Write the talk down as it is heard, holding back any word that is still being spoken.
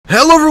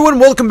Hello everyone,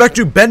 welcome back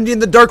to Bendy in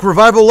the Dark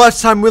Revival. Last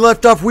time we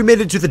left off, we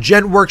made it to the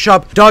Gent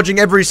workshop, dodging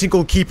every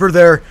single keeper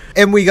there,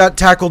 and we got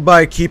tackled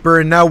by a keeper,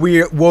 and now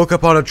we woke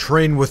up on a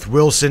train with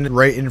Wilson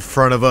right in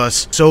front of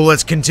us. So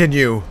let's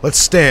continue. Let's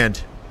stand.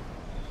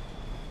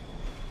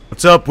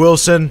 What's up,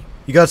 Wilson?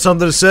 You got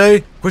something to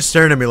say? Quit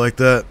staring at me like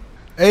that.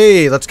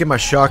 Hey, let's get my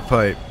shock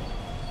pipe.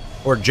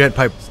 Or Gent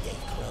pipe. Stay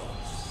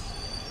close.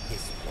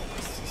 This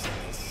place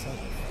isn't as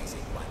safe as it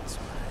once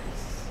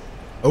was.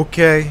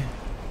 Okay.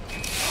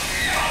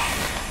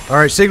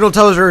 Alright, signal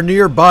towers are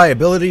nearby.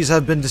 Abilities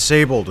have been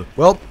disabled.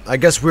 Well, I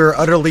guess we're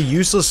utterly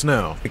useless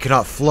now. We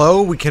cannot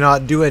flow, we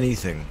cannot do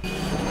anything.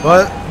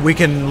 But we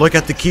can look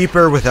at the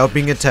keeper without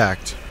being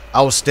attacked.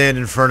 I will stand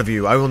in front of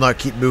you. I will not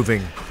keep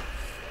moving.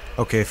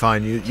 Okay,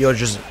 fine. You'll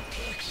just...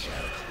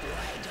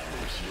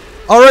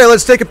 Alright,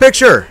 let's take a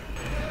picture!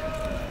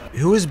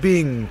 Who is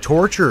being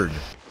tortured?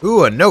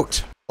 Ooh, a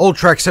note. Old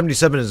Track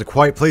 77 is a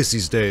quiet place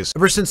these days.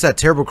 Ever since that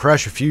terrible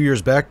crash a few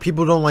years back,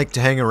 people don't like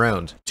to hang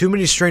around. Too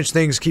many strange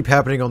things keep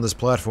happening on this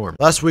platform.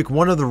 Last week,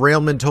 one of the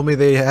railmen told me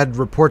they had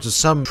reports of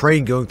some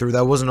train going through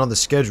that wasn't on the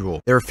schedule.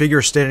 There were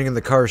figures standing in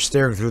the car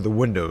staring through the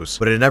windows,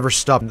 but it never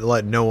stopped to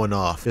let no one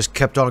off. Just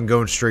kept on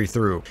going straight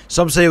through.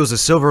 Some say it was the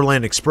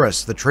Silverland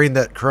Express, the train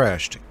that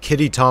crashed.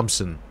 Kitty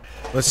Thompson.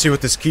 Let's see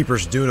what this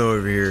keeper's doing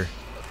over here.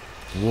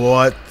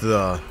 What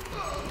the...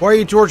 Why are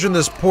you torturing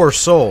this poor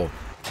soul?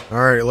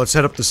 Alright, let's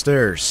head up the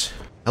stairs.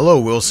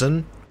 Hello,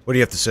 Wilson. What do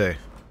you have to say?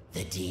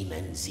 The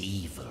demon's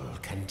evil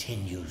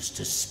continues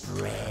to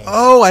spread.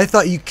 Oh, I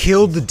thought you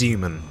killed the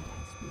demon.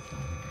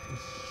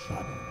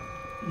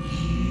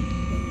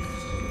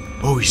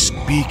 Oh, he's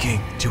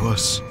speaking to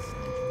us.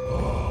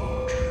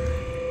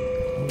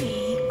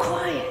 Be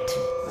quiet.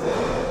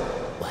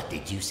 What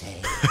did you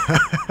say?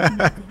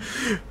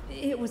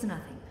 It was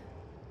nothing.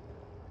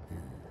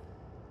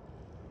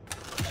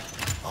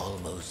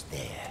 Almost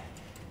there.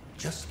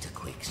 Just a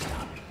quick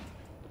stop.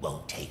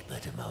 Won't take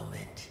but a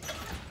moment.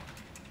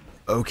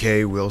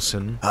 Okay,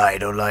 Wilson. I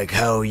don't like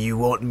how you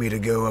want me to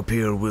go up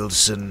here,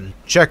 Wilson.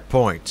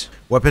 Checkpoint.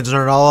 Weapons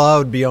are not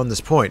allowed beyond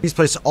this point. Please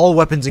place all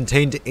weapons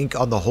contained ink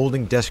on the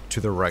holding desk to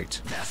the right.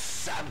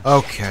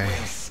 Okay.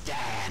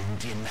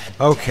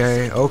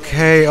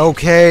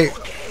 Okay.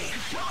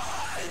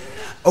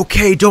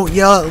 Okay, don't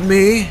yell at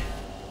me.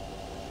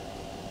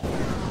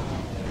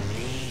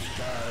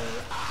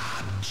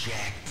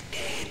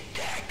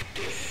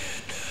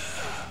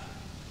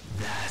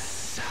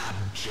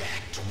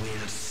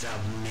 Will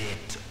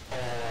submit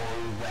all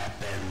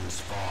weapons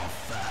for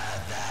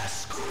further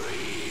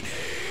screening.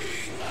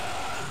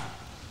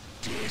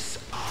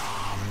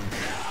 Disarm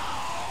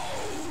now.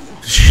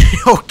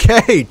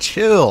 Okay,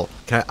 chill.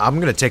 I'm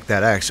gonna take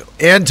that axe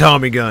and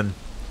Tommy gun.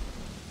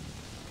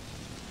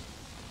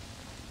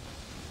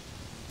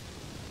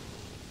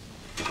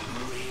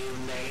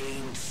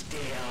 Remain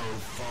still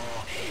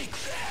for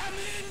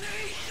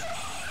examination.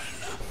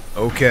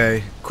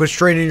 Okay, quit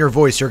straining your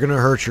voice. You're gonna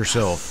hurt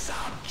yourself.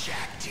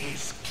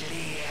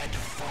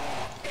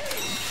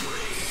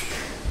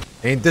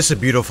 Ain't this a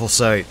beautiful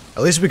sight?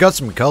 At least we got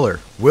some color.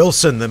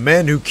 Wilson, the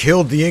man who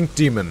killed the ink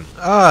demon.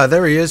 Ah,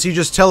 there he is. He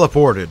just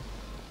teleported.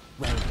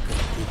 Welcome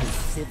to the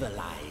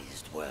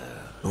civilized world.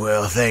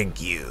 Well,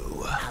 thank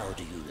you. How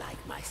do you like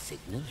my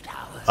signal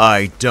towers?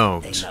 I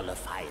don't. They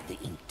nullify the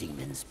ink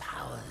demon's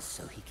powers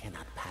so he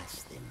cannot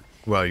pass them.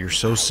 Well, you're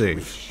so I safe.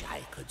 wish I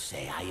could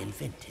say I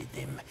invented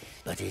them,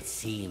 but it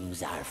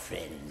seems our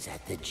friends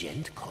at the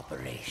Gent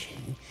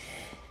Corporation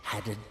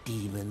had a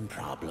demon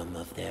problem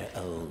of their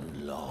own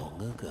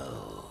long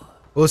ago.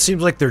 Well, it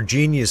seems like they're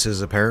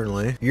geniuses,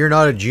 apparently. You're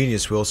not a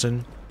genius,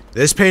 Wilson.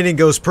 This painting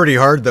goes pretty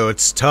hard, though.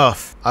 It's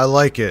tough. I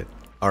like it.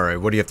 Alright,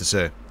 what do you have to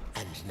say?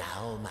 And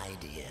now, my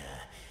dear,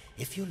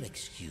 if you'll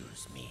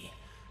excuse me,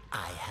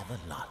 I have a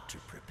lot to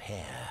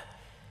prepare.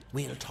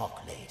 We'll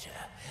talk later,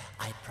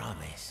 I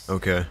promise.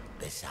 Okay.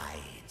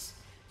 Besides,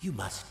 you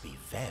must be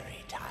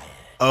very tired.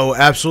 Oh,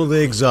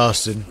 absolutely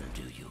exhausted. Will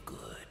do you good.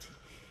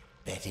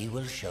 Betty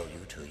will show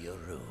you to your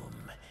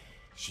room.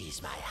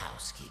 She's my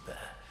housekeeper,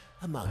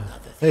 among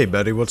other things. Hey,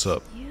 Betty, what's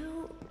up?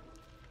 You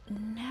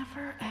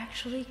never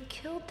actually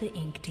killed the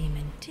ink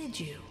demon, did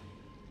you?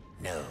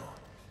 No,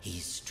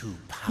 he's too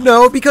powerful.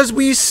 No, because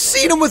we've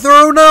seen him with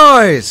our own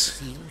eyes!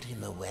 Sealed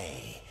him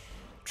away,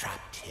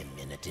 trapped him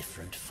in a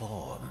different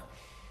form.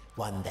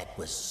 One that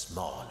was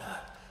smaller,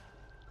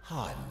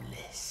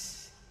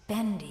 harmless.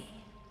 Bendy.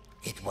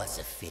 It was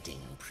a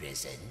fitting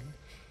prison,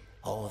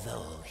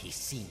 although he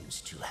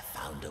seems to have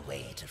found a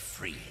way to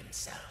free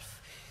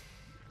himself.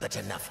 But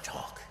enough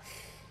talk.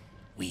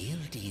 We'll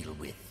deal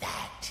with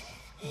that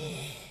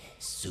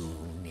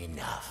soon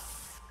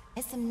enough.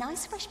 There's some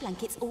nice fresh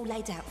blankets all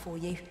laid out for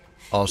you.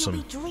 Awesome.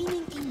 You'll be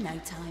dreaming in no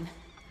time.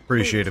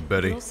 Appreciate it,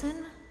 Betty.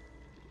 Wilson,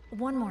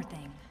 one more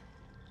thing.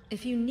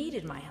 If you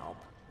needed my help,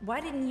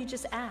 why didn't you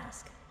just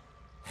ask?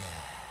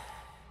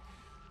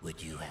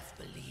 Would you have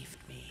believed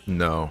me?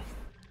 No.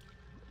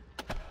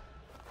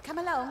 Come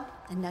along,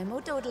 and no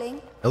more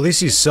dawdling. At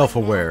least he's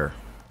self-aware.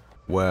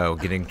 Wow,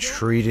 getting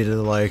treated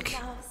like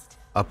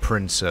a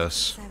princess.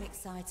 So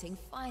exciting,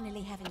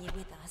 finally having you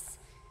with us.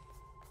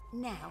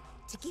 Now,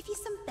 to give you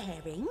some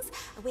bearings,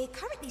 we're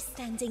currently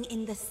standing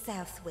in the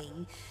south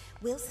wing.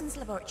 Wilson's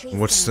laboratory is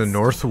What's the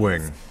north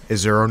downstairs. wing?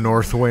 Is there a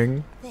north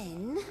wing?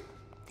 Then,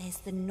 there's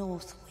the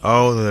north wing.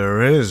 Oh,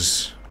 there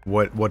is.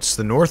 What's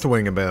the north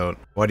wing about?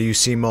 Why do you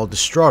seem all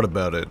distraught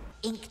about it?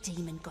 Ink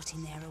Demon got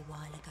in there a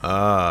while ago.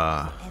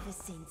 Ah. Ever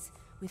since,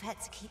 we've had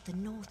to keep the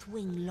north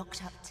wing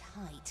locked up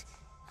tight.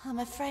 I'm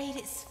afraid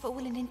it's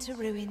fallen into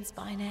ruins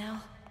by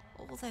now.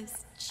 All those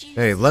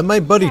Hey, let my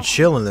buddy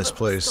chill in this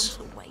place.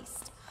 Gone to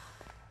waste.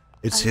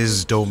 It's Only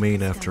his domain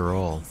keepers after go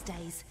all. these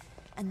days,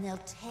 and they'll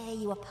tear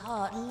you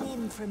apart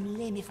limb from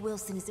limb if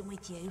Wilson isn't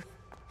with you.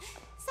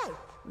 So,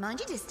 mind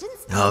your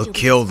distance. and I'll you'll be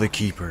kill the fine.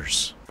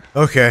 keepers.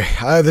 Okay,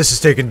 this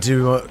is taking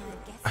too I guess to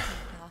look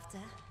after,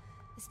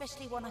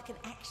 especially one I can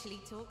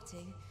actually talk to.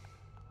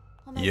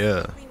 Almost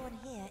Yeah. everyone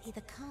here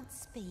either can't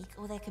speak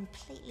or they're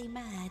completely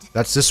mad.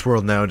 That's this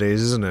world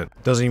nowadays, isn't it?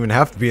 Doesn't even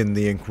have to be in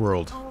the ink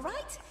world. All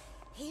right,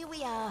 here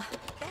we are.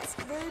 Best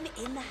room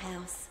in the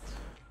house.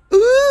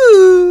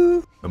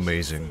 Ooh! See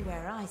Amazing.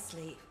 where I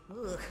sleep.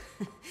 Ugh.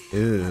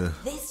 Ew.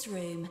 This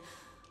room,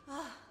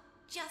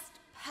 just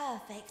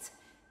perfect.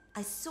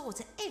 I saw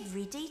to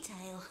every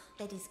detail.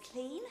 Bed is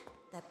clean.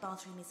 The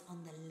bathroom is on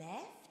the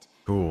left.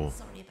 Cool.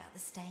 Sorry about the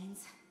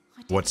stains.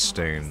 I don't What know best to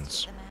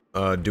stains? get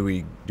them out.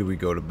 Do we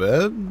go to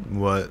bed?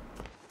 What?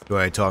 Do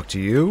I talk to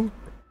you?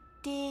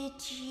 Did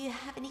you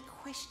have any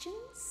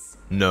questions?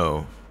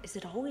 No. Is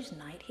it always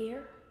night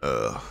here?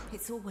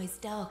 It's always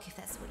dark, if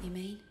that's what you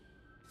mean.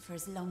 For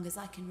as long as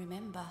I can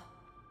remember.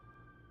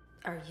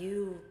 Are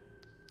you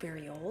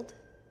very old?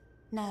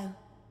 No.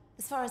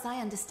 As far as I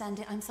understand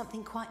it, I'm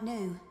something quite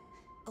new.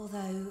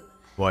 Although,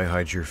 Why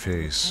hide your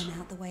face? turned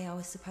out the way I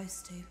was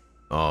supposed to.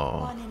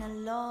 Oh. One in a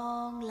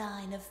long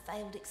line of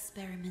failed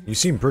experiments. You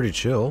seem pretty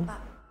chill.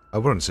 I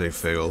wouldn't say We'll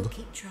failed.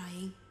 keep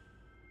trying.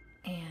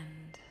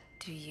 And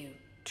do you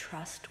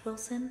trust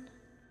Wilson?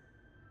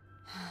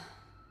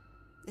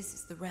 This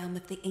is the realm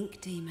of the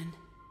Ink Demon.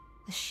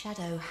 The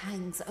shadow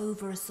hangs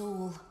over us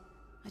all.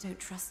 I don't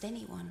trust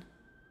anyone.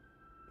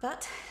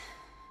 But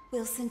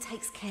Wilson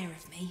takes care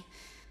of me,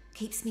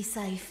 keeps me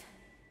safe.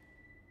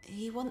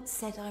 He once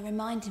said I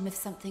remind him of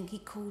something he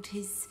called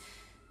his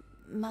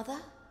mother.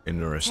 Tell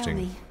Interesting.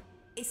 me,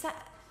 is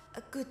that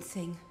a good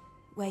thing,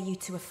 where you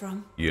two are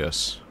from?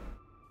 Yes.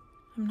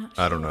 I'm not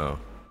sure. I don't know.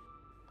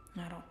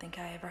 I don't think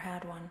I ever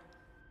had one.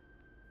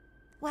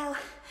 Well,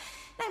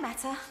 no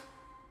matter.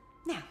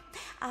 Now,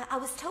 I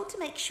was told to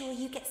make sure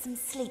you get some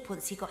sleep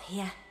once you got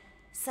here.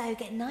 So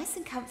get nice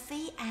and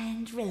comfy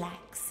and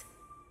relax.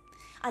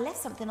 I left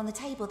something on the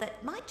table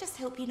that might just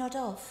help you nod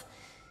off.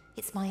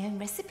 It's my own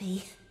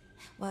recipe.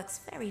 Works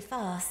very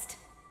fast.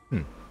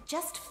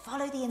 Just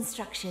follow the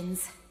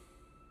instructions.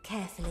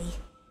 Carefully.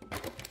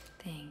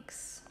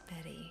 Thanks,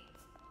 Betty.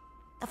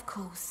 Of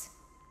course.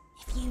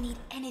 If you need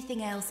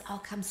anything else, I'll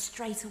come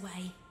straight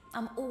away.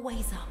 I'm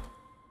always up.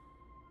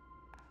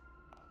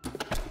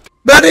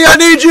 Betty, I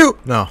need you!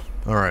 No.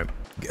 Alright.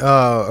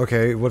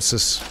 Okay, what's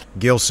this?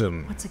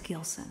 Gilson. What's a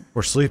Gilson?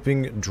 For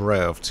sleeping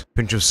draft.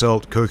 Pinch of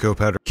salt, cocoa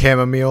powder,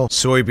 chamomile,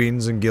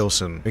 soybeans, and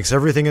Gilson. Mix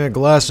everything in a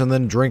glass and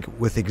then drink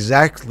with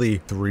exactly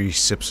 3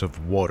 sips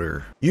of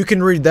water. You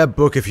can read that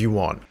book if you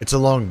want. It's a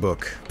long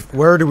book.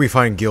 Where do we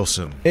find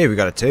Gilson? Hey, we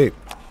got a tape.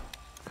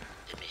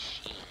 The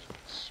machine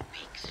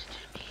speaks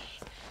to me,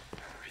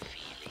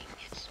 revealing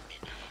its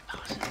many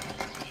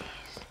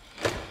possibilities.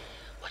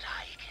 What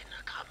I can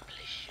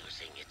accomplish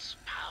using its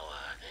power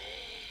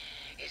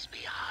is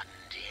beyond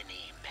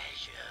any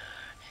measure.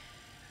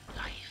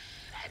 Life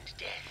and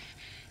death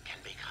can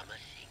become a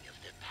thing of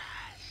the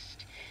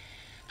past.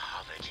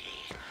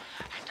 Poverty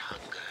and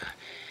hunger,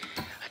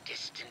 a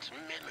distant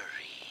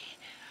memory.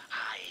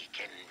 I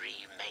can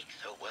remake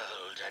the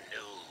world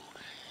anew.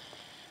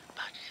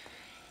 But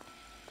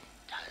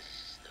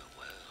does the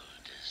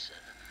world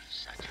deserve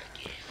such a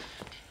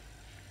gift?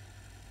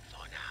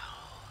 For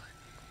now,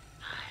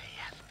 I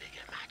have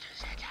bigger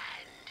matters at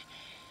hand.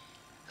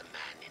 A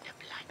man in a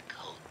black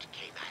coat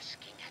came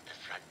asking at the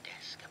front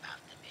desk about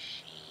the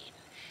machine.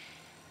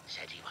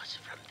 Said he was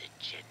from the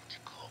Gent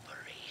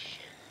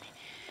Corporation.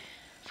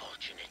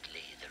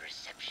 Fortunately, the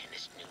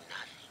receptionist knew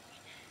nothing,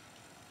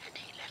 and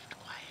he left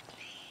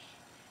quietly.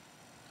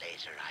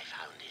 Later, I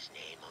found his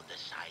name on the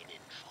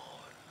sign-in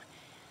form.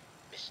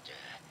 Mr.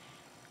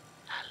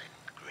 Alan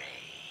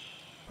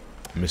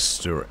Gray.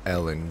 Mr.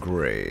 Alan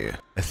Gray.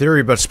 A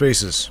theory about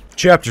spaces.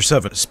 Chapter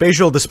 7.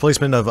 Spatial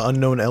displacement of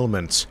unknown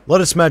elements.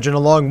 Let us imagine a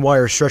long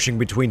wire stretching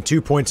between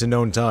 2 points in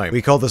known time.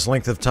 We call this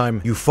length of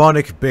time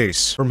euphonic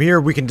base. From here,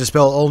 we can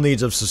dispel all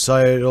needs of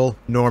societal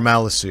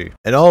normalcy,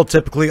 and all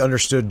typically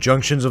understood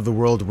junctions of the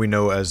world we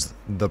know as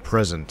the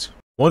present.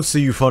 Once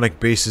the euphonic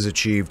base is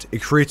achieved, it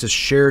creates a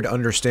shared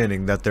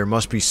understanding that there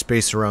must be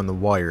space around the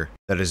wire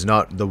that is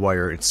not the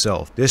wire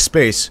itself. This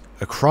space,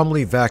 a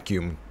Cromley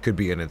vacuum, could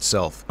be in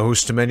itself, a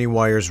host to many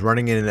wires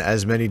running in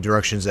as many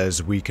directions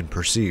as we can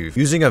perceive.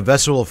 Using a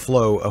vessel of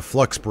flow, a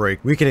flux break,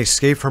 we can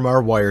escape from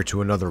our wire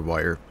to another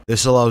wire.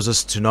 This allows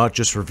us to not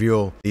just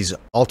reveal these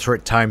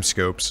alternate time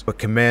scopes, but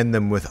command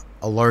them with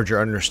a larger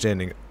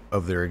understanding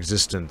of their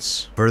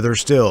existence. Further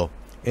still,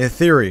 in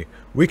theory,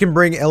 we can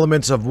bring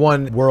elements of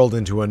one world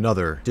into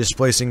another,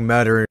 displacing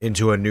matter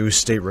into a new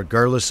state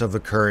regardless of the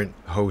current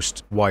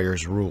host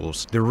wire's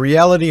rules. The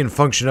reality and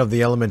function of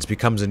the elements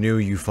becomes a new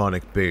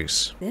euphonic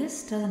base.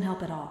 This doesn't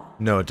help at all.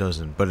 No, it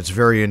doesn't, but it's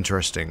very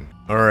interesting.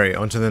 Alright,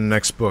 on to the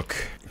next book.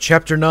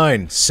 Chapter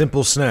 9,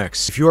 Simple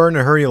Snacks. If you are in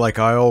a hurry like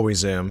I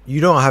always am, you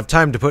don't have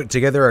time to put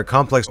together a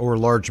complex or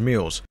large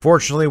meals.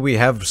 Fortunately, we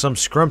have some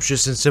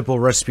scrumptious and simple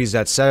recipes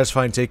that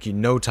satisfy and take you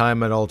no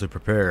time at all to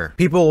prepare.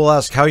 People will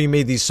ask how you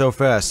made these so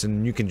fast,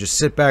 and you can just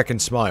sit back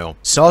and smile.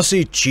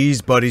 Saucy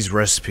Cheese Buddies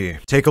recipe.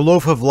 Take a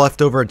loaf of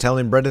leftover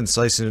Italian bread and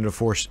slice it into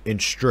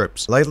 4-inch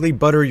strips. Lightly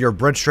butter your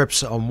bread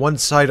strips on one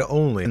side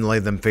only and lay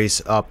them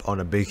face up on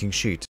a baking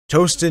sheet.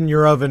 Toast in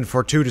your oven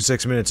for 2 to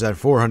 6 minutes at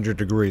 400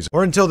 degrees,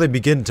 or until they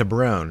begin to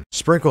brown.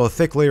 Sprinkle a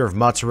thick layer of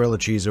mozzarella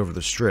cheese over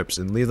the strips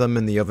and leave them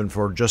in the oven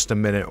for just a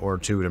minute or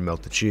two to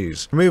melt the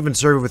cheese. Remove and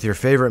serve with your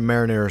favorite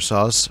marinara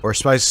sauce, or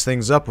spice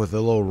things up with a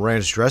little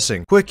ranch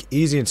dressing. Quick,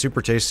 easy, and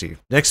super tasty.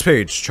 Next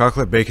page,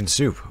 chocolate bacon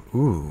soup.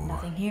 Ooh.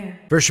 Nothing here.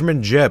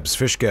 Fisherman Jeb's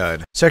Fish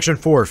Guide. Section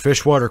 4,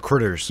 Fishwater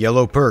Critters.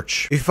 Yellow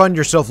Perch. If you find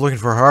yourself looking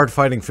for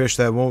hard-fighting fish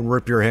that won't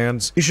rip your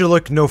hands, you should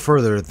look no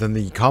further than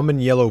the common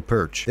yellow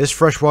perch. This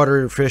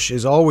freshwater fish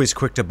is always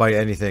quick to bite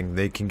anything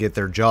they can get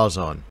their jaws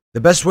on. The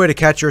best way to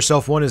catch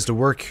yourself one is to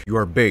work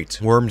your bait,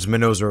 worms,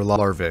 minnows, or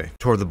larvae,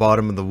 toward the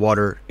bottom of the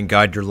water and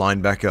guide your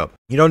line back up.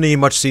 You don't need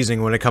much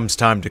seasoning when it comes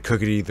time to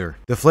cook it either.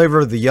 The flavor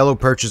of the yellow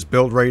perch is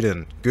built right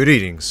in. Good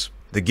eatings.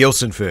 The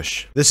Gilson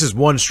fish. This is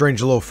one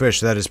strange little fish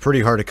that is pretty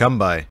hard to come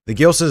by. The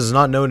Gilson is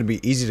not known to be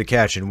easy to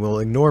catch and will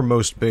ignore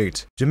most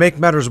bait. To make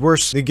matters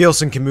worse, the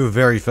Gilson can move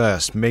very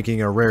fast,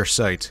 making a rare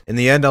sight. In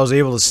the end, I was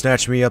able to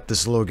snatch me up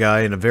this little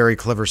guy in a very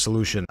clever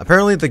solution.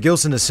 Apparently, the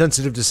Gilson is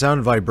sensitive to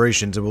sound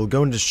vibrations and will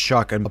go into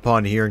shock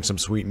upon hearing some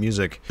sweet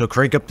music. He'll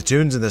crank up the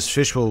tunes and this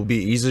fish will be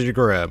easy to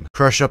grab.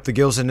 Crush up the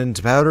Gilson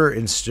into powder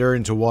and stir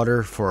into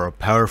water for a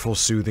powerful,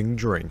 soothing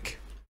drink.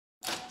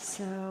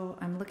 So,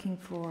 I'm looking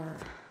for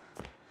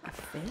a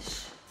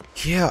fish?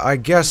 Yeah, I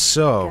guess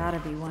so. Gotta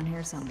be one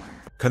here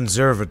somewhere.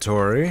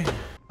 Conservatory.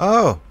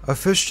 Oh, a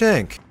fish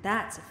tank.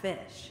 That's a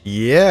fish.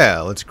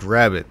 Yeah, let's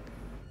grab it.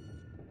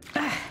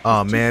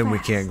 Oh man, we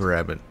can't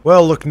grab it.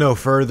 Well, look no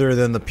further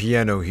than the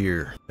piano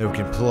here that we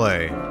can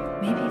play.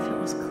 Maybe if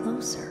it was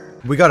closer.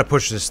 We gotta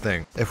push this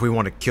thing if we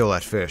want to kill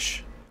that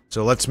fish.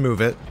 So let's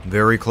move it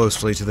very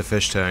closely to the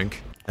fish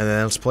tank. And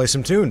then let's play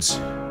some tunes.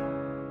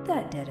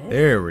 That did it.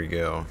 There we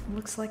go.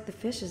 Looks like the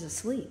fish is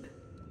asleep.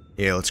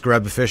 Yeah, let's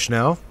grab the fish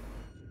now.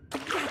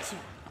 Gotcha.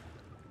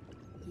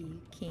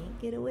 You can't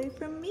get away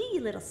from me,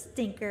 you little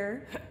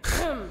stinker.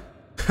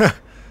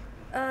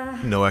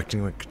 No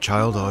acting like a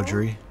child,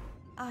 Audrey.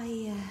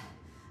 I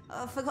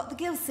forgot the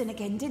Gilson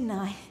again, didn't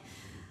I?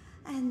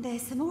 And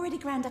there's some already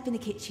ground up in the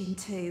kitchen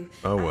too.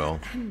 Oh well.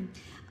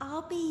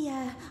 I'll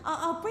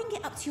bring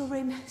it up to your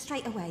room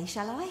straight away,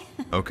 shall I?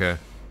 Okay.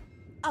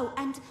 Oh,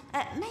 and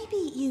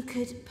maybe you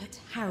could put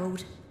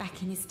Harold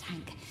back in his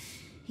tank.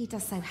 He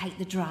does so hate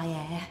the dry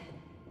air.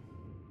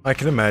 I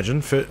can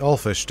imagine. All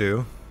fish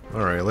do.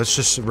 Alright, let's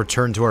just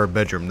return to our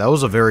bedroom. That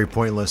was a very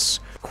pointless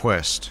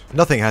quest.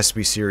 Nothing has to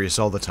be serious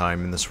all the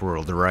time in this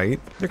world, right?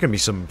 There can be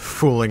some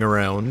fooling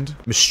around,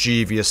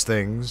 mischievous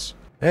things.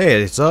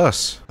 Hey, it's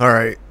us.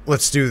 Alright,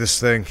 let's do this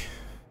thing.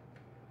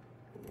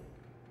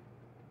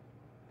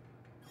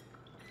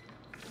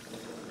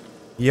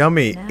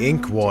 Yummy Now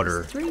ink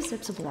water. just 3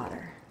 sips of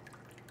water.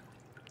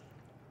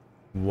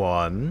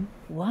 1,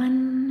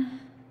 1,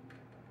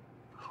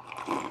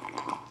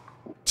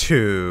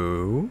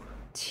 2,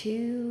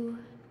 2,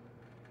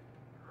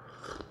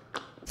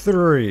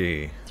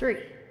 3. 3.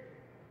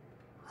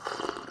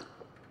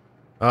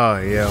 Oh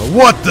yeah,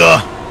 what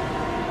the?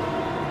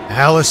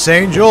 Alice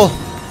Angel?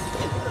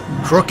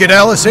 Crooked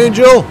Alice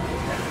Angel?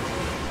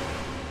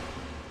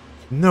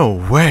 No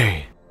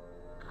way.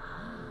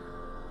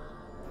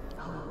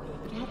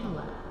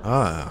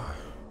 Ah.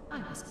 I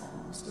was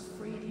almost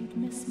afraid you'd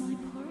miss my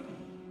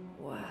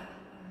party.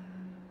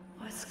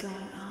 What's going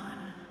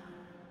on?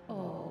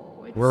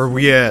 Oh, it's Where are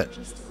we at?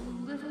 just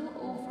a little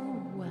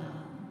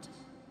overwhelmed.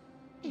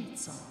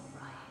 It's all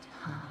right,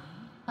 honey.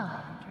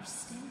 I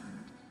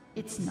understand.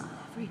 It's not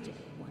every day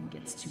one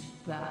gets to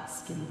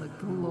bask in the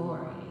glory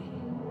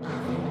of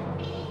an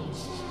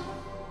angel.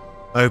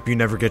 I hope you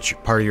never get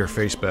part of your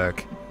face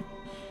back.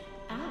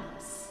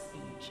 Alice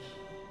Angel,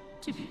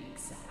 to be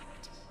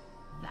exact.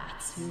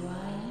 That's who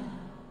I am.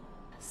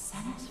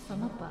 Sent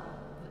from above.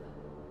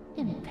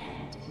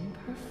 Impending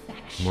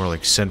perfection. More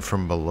like sent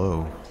from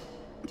below.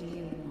 Do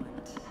you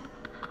want?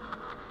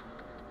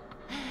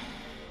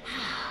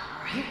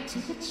 Right to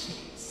the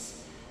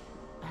chase.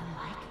 I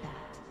like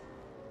that.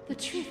 The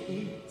truth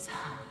is,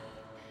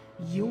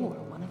 honey, you're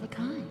one of a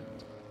kind.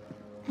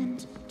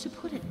 And to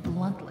put it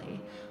bluntly,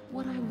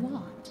 what I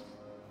want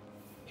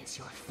is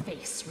your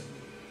face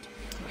removed,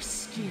 your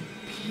skin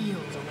peeled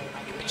away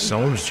like paper,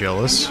 Someone's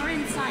jealous. and your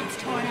insides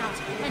torn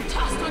out and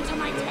tossed onto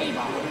my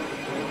table.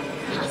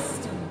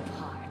 Custom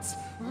parts,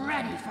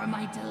 ready for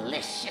my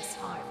delicious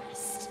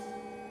harvest.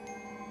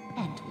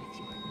 And with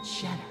your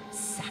generous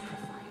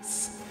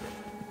sacrifice.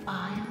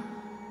 I'll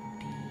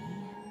be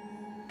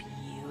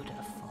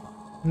beautiful.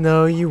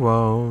 No, you But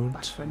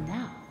won't. for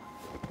now,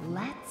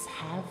 let's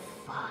have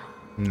fun.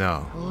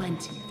 No.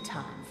 Plenty of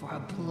time for a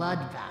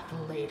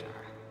bloodbath later.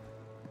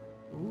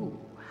 Ooh,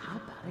 how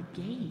about a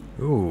game?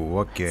 Ooh,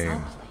 what I'll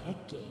game? play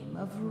a game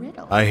of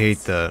riddles. I hate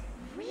that.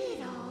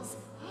 Riddles?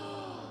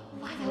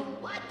 What a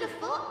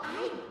wonderful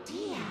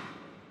idea.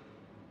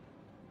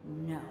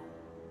 No.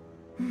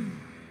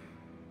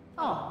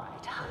 All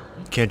right,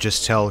 honey. Can't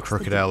just tell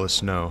Crooked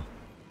Alice no.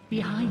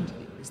 Behind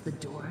you is the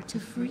door to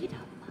freedom.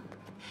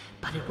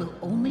 But it will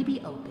only be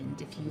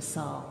opened if you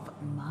solve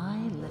my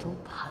little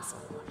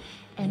puzzle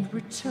and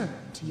return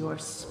to your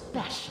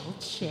special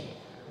chair.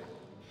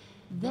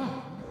 Then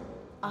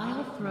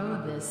I'll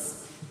throw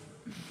this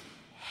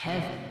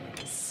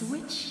heavenly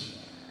switch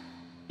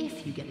here.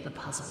 If you get the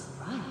puzzle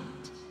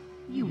right,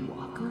 you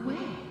walk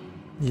away.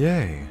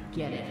 Yay.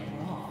 Get it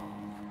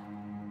wrong,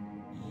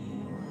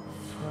 you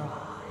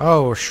fry.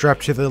 Oh, we're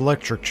strapped to the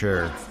electric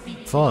chair.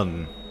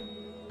 Fun.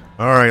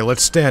 Alright,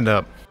 let's stand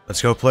up.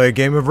 Let's go play a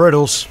game of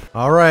riddles.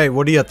 Alright,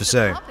 what do you have to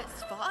say?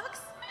 Pompous fox?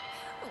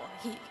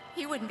 Well,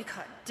 he wouldn't be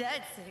caught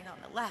dead sitting on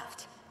the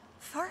left.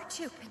 Far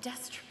too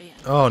pedestrian.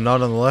 Oh,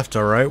 not on the left,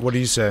 alright. What do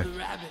you say? The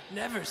rabbit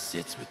never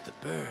sits with the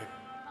bird,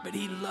 but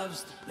he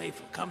loves the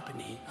playful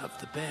company of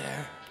the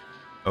bear.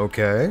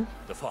 Okay.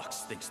 The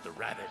fox thinks the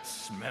rabbit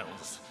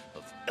smells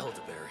of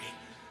elderberry.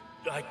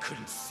 I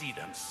couldn't see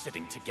them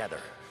sitting together.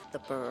 The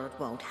bird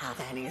won't have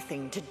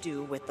anything to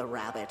do with the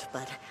rabbit,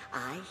 but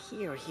I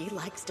hear he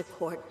likes to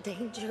court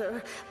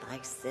danger by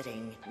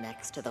sitting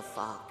next to the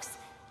fox.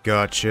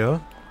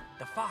 Gotcha.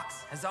 The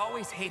fox has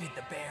always hated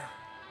the bear.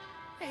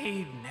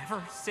 They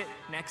never sit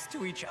next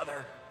to each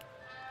other.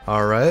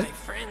 Alright. My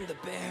friend the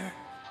bear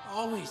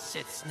always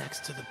sits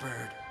next to the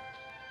bird.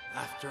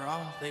 After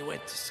all, they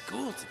went to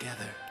school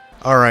together.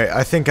 Alright,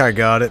 I think I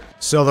got it.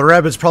 So the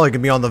rabbit's probably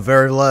gonna be on the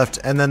very left,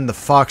 and then the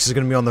fox is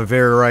gonna be on the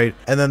very right,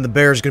 and then the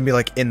bear's gonna be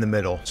like in the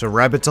middle. So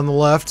rabbit's on the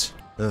left,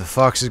 and the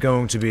fox is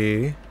going to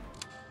be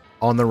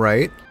on the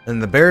right,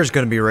 and the bear's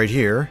gonna be right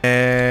here,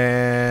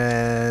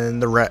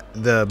 and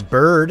the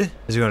bird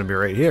is gonna be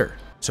right here.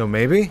 So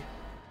maybe?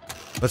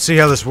 Let's see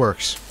how this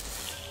works.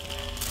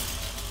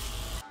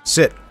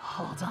 Sit.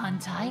 Hold on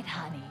tight,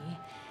 honey.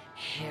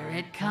 Here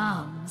it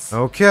comes.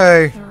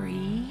 Okay.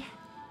 3,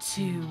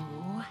 2,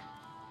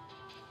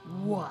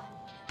 1.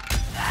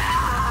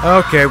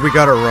 Okay, we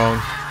got it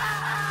wrong.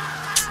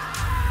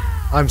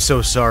 I'm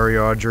so sorry,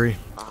 Audrey.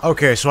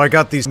 Okay, so I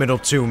got these middle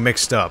two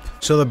mixed up.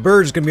 So the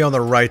bird's gonna be on the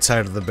right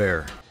side of the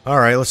bear.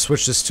 Alright, let's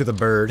switch this to the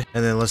bird,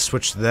 and then let's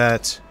switch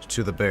that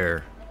to the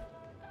bear.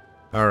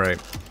 Alright.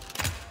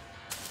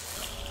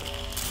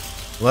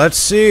 Let's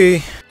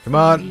see. Come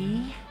on.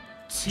 3,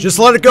 2, Just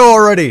let it go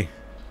already.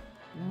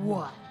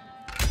 1.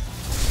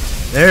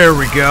 There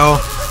we go.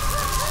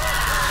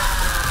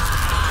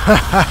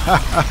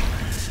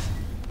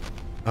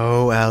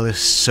 Oh, Alice,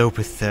 so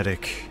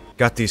pathetic.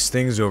 Got these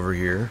things over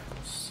here.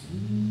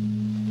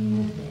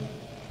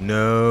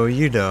 No,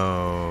 you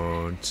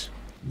don't.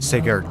 Let's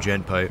take our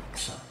gen pipe.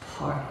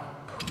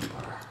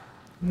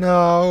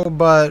 No,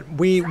 but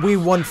we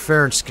won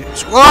fair and square.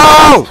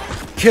 Whoa!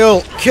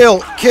 Kill,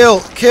 kill, kill,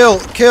 kill,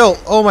 kill.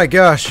 Oh my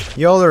gosh,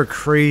 y'all are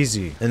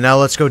crazy. And now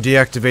let's go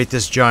deactivate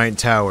this giant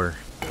tower.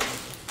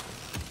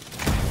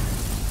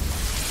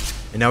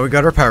 And now we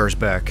got our powers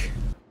back.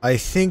 I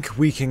think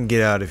we can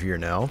get out of here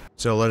now.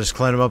 So let us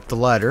climb up the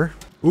ladder.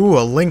 Ooh,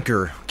 a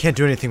linker. Can't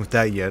do anything with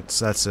that yet,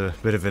 so that's a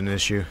bit of an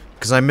issue.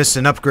 Because I missed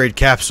an upgrade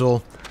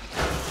capsule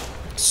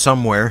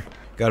somewhere.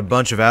 Got a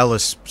bunch of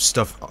Alice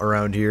stuff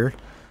around here.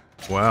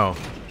 Wow.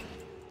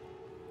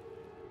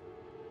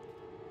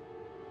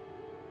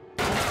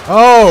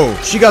 Oh,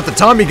 she got the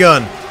Tommy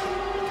gun. No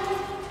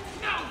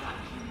one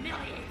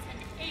humiliates an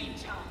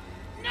angel.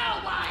 No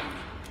one.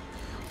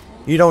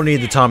 You don't need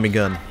the Tommy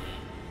gun.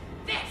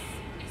 This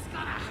is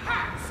gonna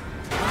hurt.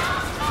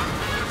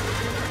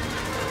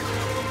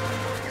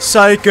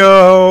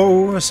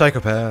 Psycho! A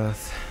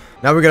psychopath.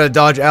 Now we gotta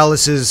dodge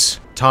Alice's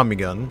Tommy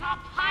gun. Stop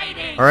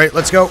hiding. Alright,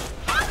 let's go.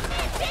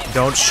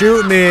 Don't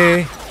shoot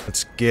me.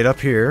 Let's get up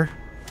here.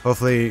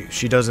 Hopefully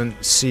she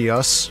doesn't see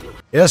us.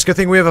 Yes, good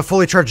thing we have a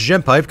fully charged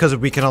gem pipe because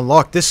we can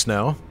unlock this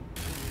now.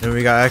 And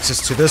we got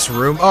access to this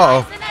room.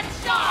 Uh-oh.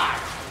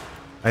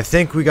 I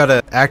think we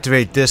gotta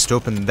activate this to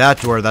open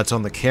that door that's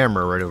on the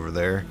camera right over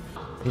there.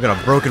 We got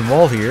a broken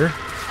wall here.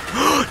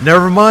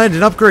 Never mind,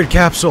 an upgrade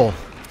capsule.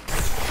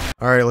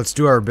 Alright, let's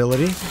do our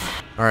ability.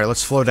 Alright,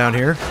 let's flow down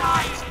here.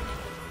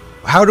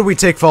 How do we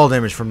take fall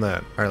damage from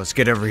that? Alright, let's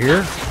get over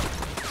here.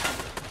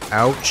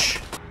 Ouch.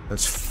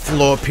 Let's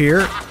flow up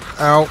here.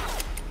 Ow.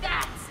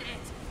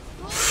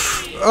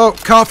 Oh,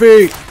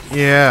 coffee!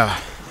 Yeah.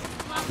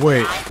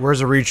 Wait, where's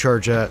a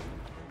recharge at?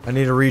 I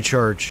need a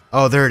recharge.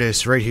 Oh, there it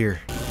is, right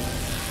here.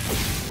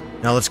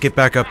 Now let's get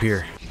back up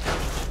here.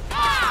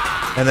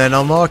 And then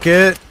unlock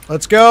it.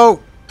 Let's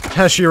go!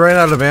 She ran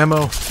out of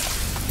ammo.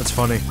 That's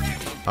funny.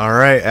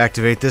 Alright,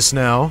 activate this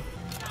now.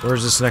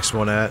 Where's this next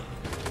one at?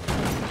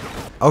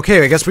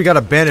 Okay, I guess we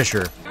gotta banish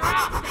her.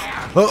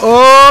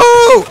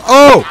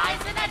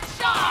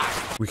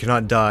 We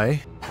cannot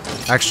die.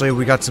 Actually,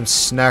 we got some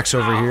snacks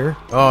over here.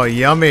 Oh,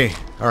 yummy.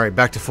 Alright,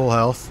 back to full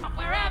health.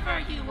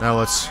 Now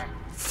let's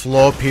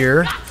flow up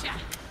here.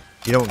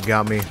 You don't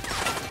got me.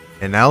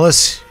 And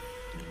Alice,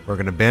 we're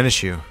gonna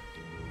banish you.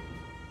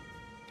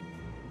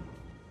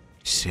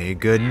 Say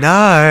good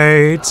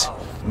night.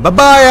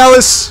 Bye-bye,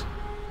 Alice.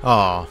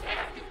 Aw.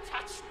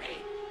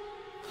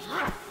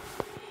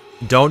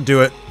 Don't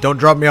do it. Don't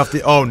drop me off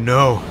the... Oh,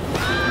 no.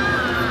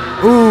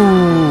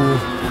 Ooh.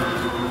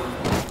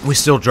 We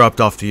still dropped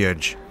off the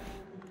edge.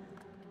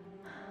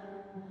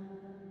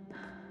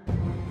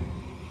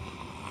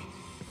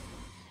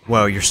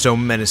 Wow, you're so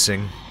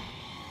menacing.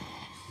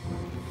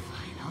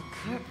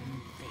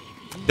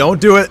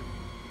 Don't do it.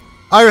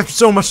 I have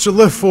so much to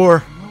live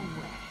for.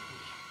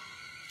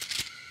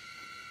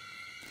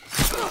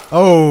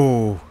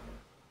 Oh.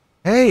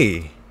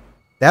 Hey.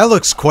 That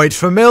looks quite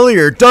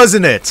familiar,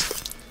 doesn't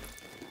it?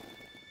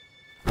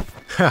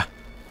 Ha.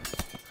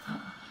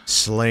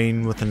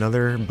 Slain with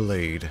another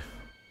blade.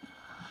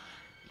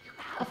 You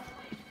have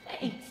my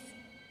face.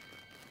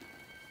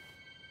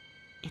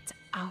 It's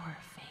our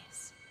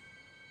face.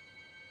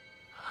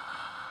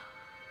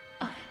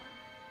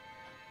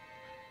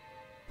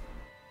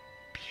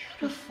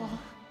 Beautiful.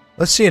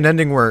 Let's see an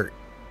ending where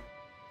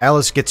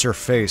Alice gets her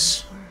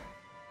face.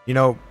 You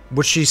know,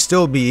 would she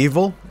still be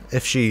evil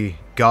if she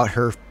got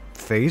her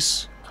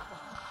face?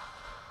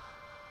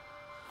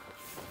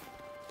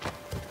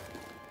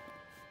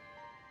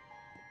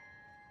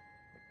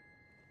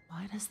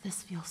 Why does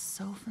this feel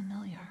so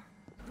familiar?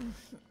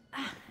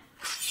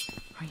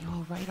 Are you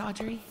alright,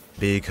 Audrey?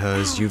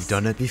 Because you've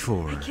done it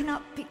before. I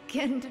cannot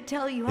begin to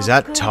tell you Is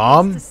how that good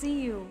Tom? it is to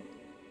see you.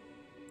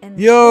 And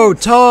Yo,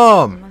 this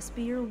Tom! must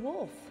be your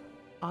wolf.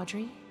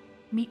 Audrey,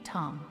 meet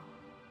Tom.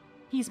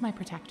 He's my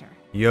protector.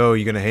 Yo,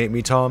 you gonna hate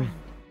me, Tom?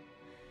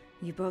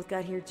 You both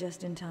got here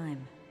just in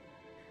time.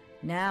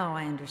 Now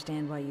I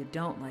understand why you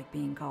don't like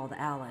being called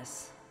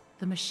Alice.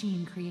 The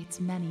machine creates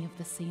many of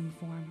the same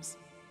forms.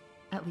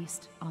 At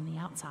least on the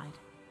outside.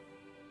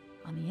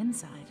 On the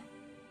inside,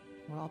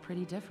 we're all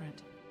pretty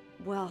different.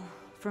 Well,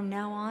 from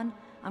now on,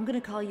 I'm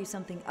gonna call you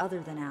something other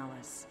than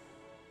Alice.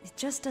 It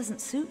just doesn't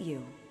suit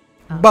you.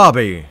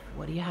 Bobby.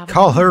 What do you have?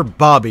 Call her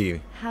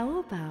Bobby. How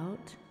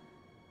about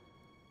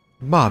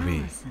Bobby.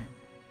 Allison?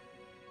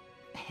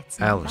 It's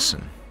not Allison.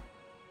 bad.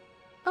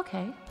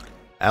 Okay.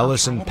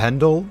 Allison I'll try it.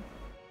 Pendle?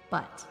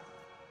 But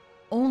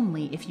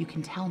only if you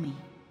can tell me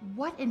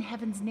what in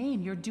heaven's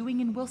name you're doing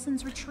in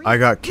Wilson's retreat. I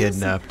got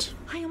kidnapped.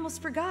 I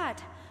almost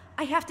forgot.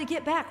 I have to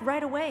get back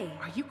right away.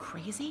 Are you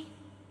crazy?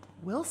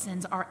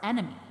 Wilson's our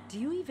enemy. Do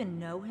you even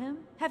know him?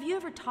 Have you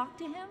ever talked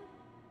to him?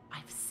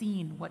 I've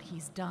seen what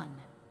he's done.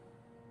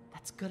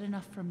 That's good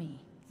enough for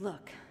me.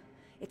 Look,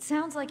 it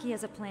sounds like he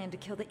has a plan to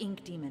kill the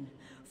ink demon.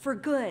 For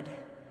good.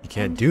 You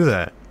can't do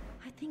that.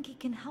 I think he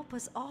can help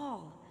us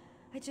all.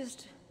 I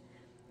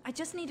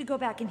just need to go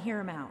back and hear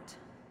him out.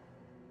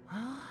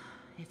 Well,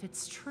 if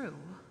it's true,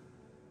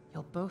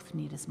 you'll both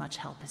need as much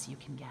help as you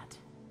can get.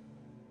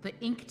 The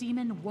ink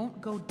demon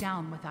won't go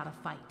down without a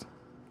fight.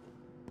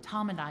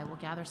 Tom and I will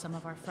gather some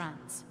of our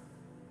friends.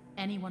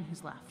 Anyone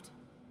who's left.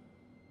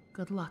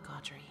 Good luck,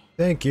 Audrey.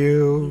 Thank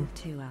you. You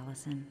too,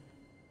 Allison.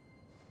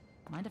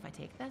 Mind if I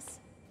take this?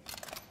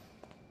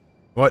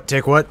 What?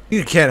 Take what?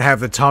 You can't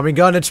have the Tommy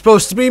gun. It's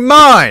supposed to be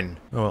mine!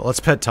 Oh, well, let's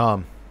pet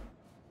Tom.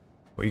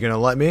 What, you gonna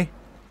let me?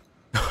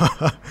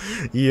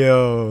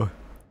 Yo.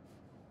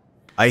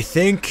 I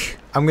think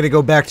I'm gonna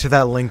go back to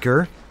that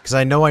linker, because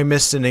I know I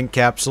missed an ink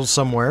capsule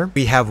somewhere.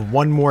 We have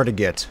one more to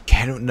get.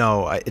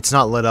 No, it's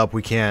not lit up,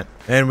 we can't.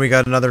 And we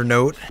got another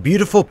note.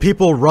 Beautiful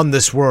people run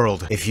this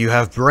world. If you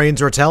have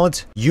brains or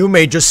talent, you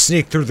may just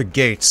sneak through the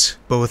gates.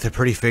 But with a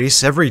pretty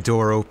face, every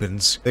door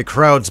opens. The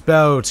crowds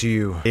bow to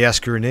you. They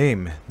ask your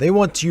name. They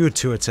want you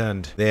to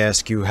attend. They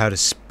ask you how to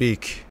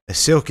speak. A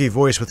silky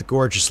voice with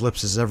gorgeous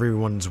lips is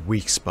everyone's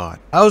weak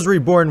spot. I was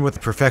reborn with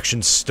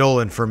perfection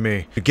stolen from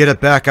me. To get it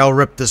back, I'll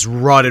rip this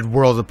rotted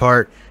world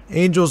apart.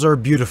 Angels are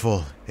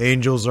beautiful.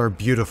 Angels are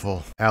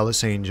beautiful.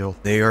 Alice Angel.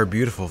 They are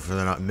beautiful for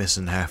they're not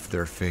missing half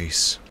their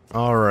face.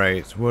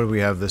 Alright, what do we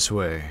have this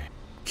way?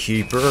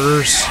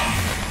 Keepers.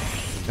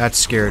 That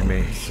scared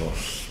me.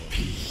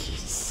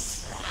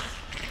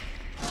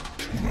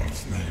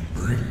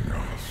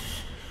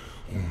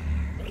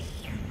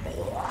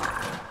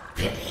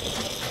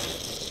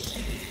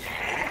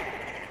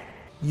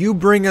 You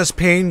bring us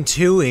pain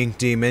too, Ink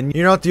Demon.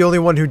 You're not the only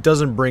one who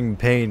doesn't bring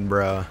pain,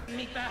 bruh.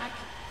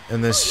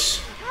 And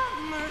this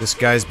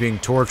guy's being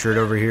tortured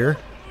over here.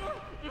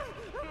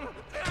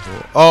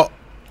 Oh!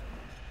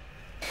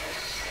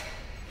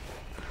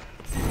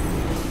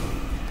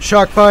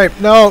 Shock pipe,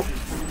 no!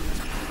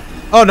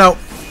 Oh no!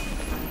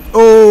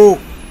 Oh!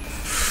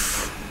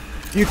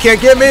 You can't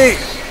get me!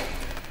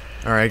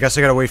 Alright, I guess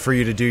I gotta wait for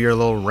you to do your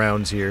little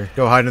rounds here.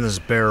 Go hide in this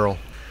barrel.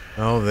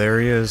 Oh, there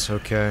he is,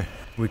 okay.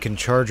 We can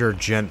charge our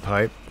gent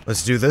pipe.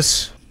 Let's do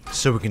this,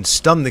 so we can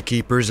stun the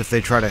keepers if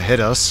they try to hit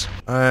us.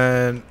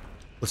 And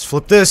let's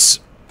flip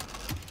this.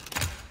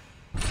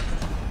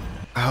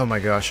 Oh my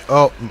gosh.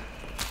 Oh,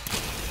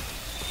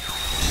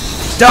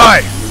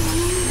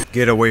 Die!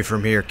 Get away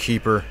from here,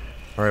 Keeper.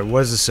 Alright, what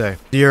does it say?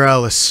 Dear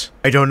Alice,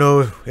 I don't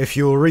know if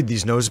you will read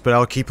these notes, but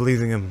I'll keep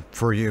leaving them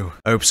for you.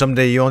 I hope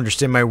someday you'll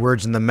understand my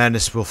words and the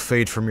madness will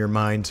fade from your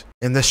mind.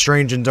 In this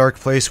strange and dark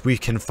place, we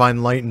can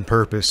find light and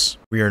purpose.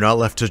 We are not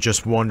left to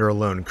just wander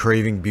alone,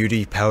 craving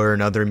beauty, power,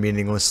 and other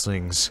meaningless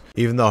things.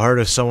 Even the heart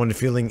of someone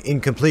feeling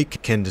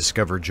incomplete can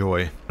discover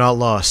joy. Not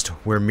lost,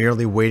 we're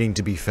merely waiting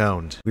to be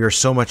found. We are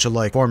so much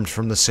alike, formed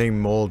from the same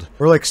mold.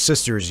 We're like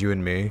sisters, you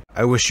and me.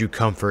 I wish you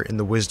comfort and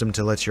the wisdom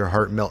to let your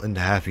heart melt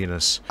into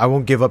happiness. I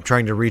won't give up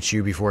trying to reach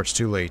you before it's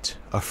too late.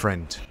 A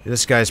friend.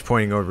 This guy's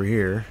pointing over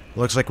here.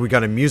 Looks like we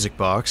got a music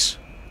box.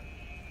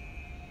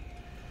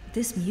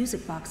 This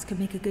music box could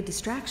make a good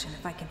distraction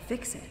if I can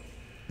fix it.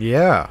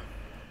 Yeah.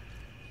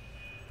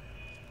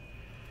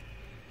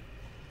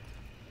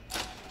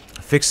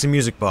 Fix the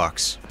music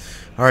box.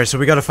 Alright, so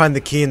we gotta find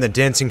the key and the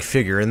dancing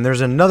figure, and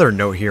there's another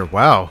note here.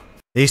 Wow.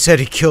 They said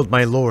he killed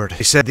my lord.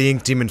 They said the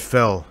ink demon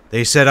fell.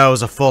 They said I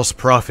was a false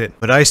prophet.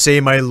 But I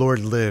say my lord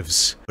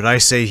lives. But I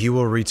say he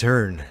will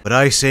return. But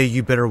I say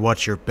you better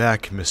watch your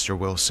back, Mr.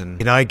 Wilson.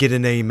 Can I get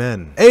an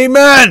amen?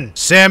 Amen!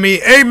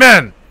 Sammy,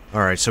 amen!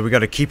 Alright, so we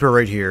got a keeper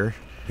right here.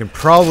 You can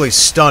probably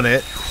stun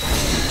it.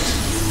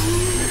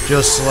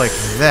 Just like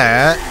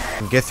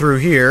that. We get through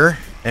here.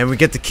 And we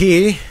get the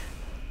key.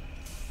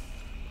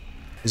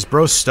 Is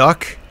bro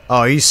stuck?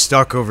 Oh, he's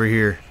stuck over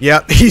here.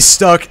 Yep, he's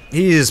stuck.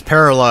 He is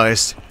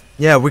paralyzed.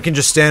 Yeah, we can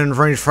just stand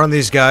right in front of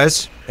these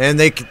guys, and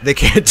they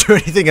can't do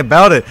anything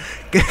about it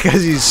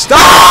because he's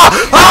stuck.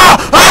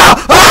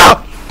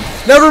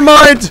 Never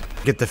mind.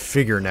 Get the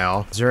figure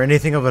now. Is there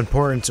anything of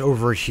importance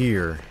over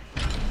here?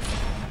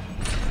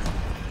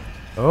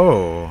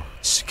 Oh,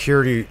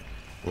 security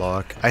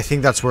lock. I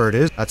think that's where it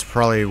is. That's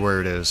probably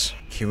where it is.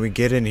 Can we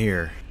get in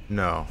here?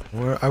 No.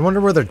 I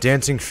wonder where the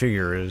dancing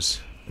figure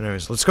is.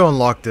 Anyways, let's go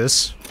unlock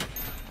this.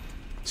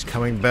 He's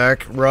coming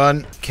back.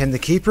 Run. Can the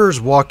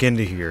keepers walk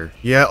into here?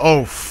 Yeah.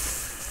 Oh,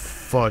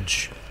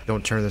 fudge.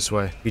 Don't turn this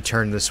way. He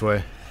turned this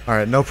way.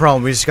 Alright, no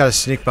problem. We just gotta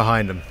sneak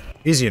behind him.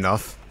 Easy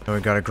enough. Now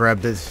we gotta grab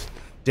the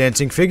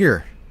dancing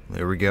figure.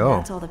 There we go.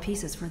 That's all the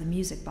pieces for the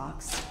music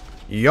box.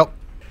 Yup.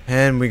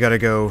 And we gotta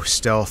go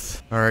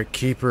stealth. Alright,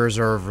 keepers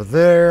are over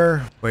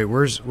there. Wait,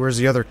 where's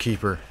the other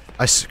keeper?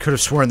 I could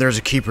have sworn there's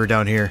a keeper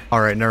down here.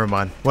 Alright, never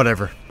mind.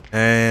 Whatever.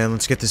 And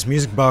let's get this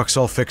music box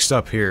all fixed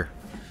up here.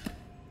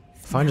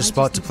 Find a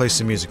spot to place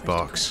the music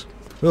box.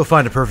 We'll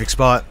find a perfect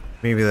spot.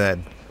 Maybe that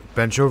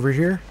bench over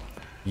here?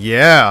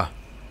 Yeah!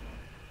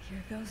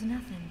 Here goes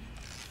nothing.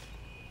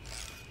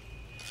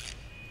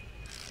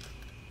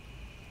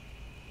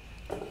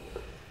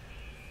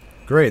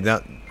 Great,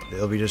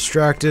 they'll be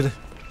distracted.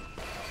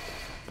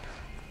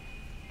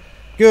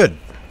 Good.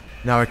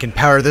 Now I can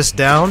power this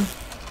down.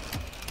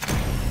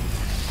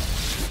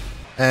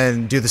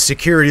 And do the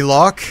security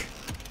lock.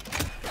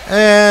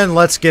 And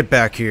let's get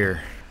back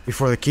here.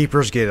 Before the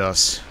keepers get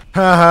us.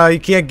 Haha, you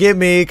can't get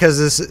me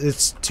because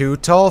it's too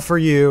tall for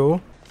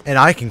you. And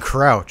I can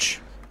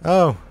crouch.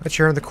 Oh, a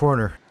chair in the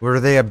corner. Were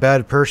they a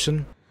bad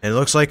person? And it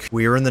looks like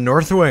we are in the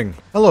North Wing.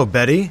 Hello,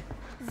 Betty.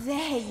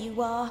 There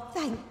you are,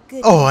 thank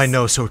goodness. Oh, I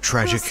know, so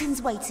tragic.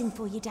 Wilson's waiting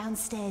for you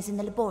downstairs in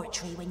the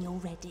laboratory when you're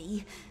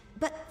ready.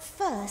 But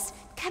first,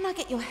 can I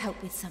get your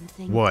help with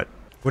something? What?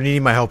 What do you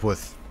need my help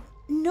with?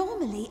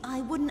 Normally,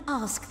 I wouldn't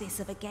ask this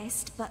of a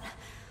guest, but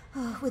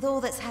with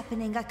all that's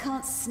happening, I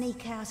can't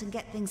sneak out and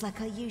get things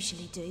like I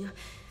usually do.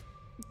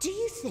 Do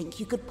you think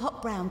you could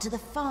pop round to the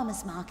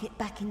farmer's market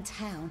back in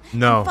town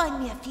No. and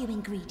find me a few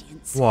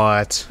ingredients?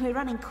 What? We're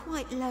running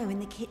quite low in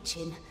the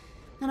kitchen,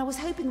 and I was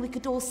hoping we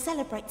could all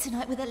celebrate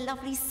tonight with a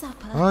lovely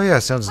supper. Oh yeah,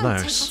 sounds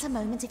Won't nice. take but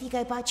a moment if you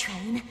go by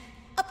train.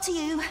 Up to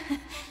you.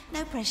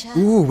 No pressure.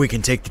 Ooh, we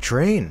can take the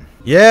train.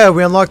 Yeah,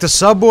 we unlocked the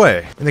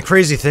subway. And the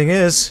crazy thing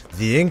is,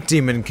 the ink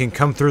demon can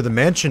come through the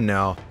mansion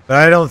now. But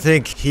I don't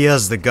think he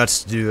has the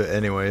guts to do it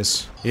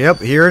anyways.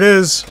 Yep, here it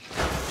is.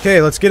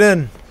 Okay, let's get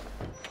in.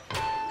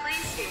 Please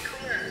stay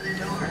clear of the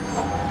door.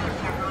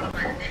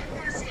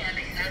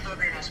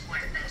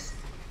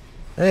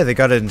 Hey, they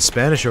got it in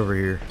Spanish over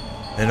here.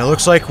 And it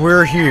looks like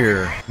we're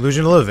here.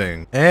 Illusion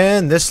Living.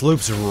 And this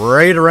loops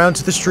right around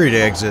to the street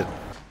exit.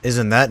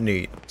 Isn't that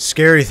neat?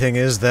 Scary thing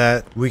is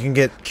that we can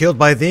get killed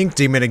by the ink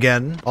demon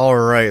again.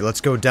 Alright,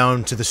 let's go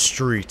down to the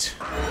street.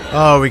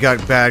 Oh, we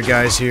got bad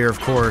guys here, of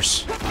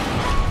course.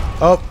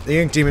 Oh, the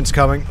ink demon's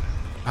coming.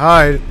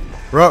 Hide.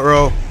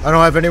 Ruh-roh. I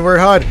don't have anywhere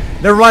to hide.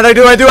 Never mind, I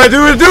do!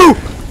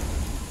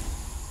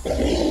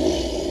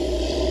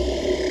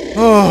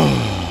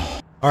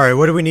 Oh. Alright,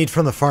 what do we need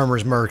from the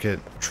farmer's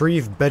market?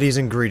 Retrieve Betty's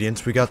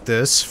ingredients. We got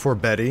this for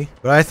Betty.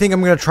 But I think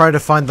I'm gonna try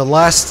to find the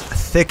last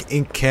thick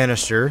ink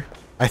canister.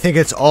 I think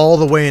it's all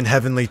the way in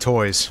Heavenly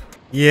Toys.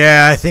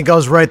 Yeah, I think I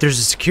was right. There's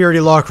a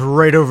security lock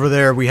right over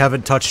there we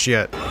haven't touched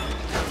yet.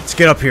 Let's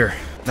get up here.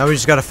 Now we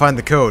just gotta find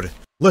the code.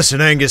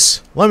 Listen,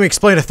 Angus, let me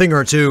explain a thing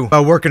or two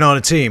about working on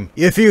a team.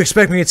 If you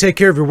expect me to take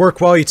care of your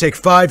work while you take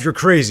 5, you're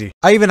crazy.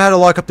 I even had to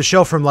lock up the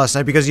shelf room last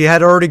night because you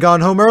had already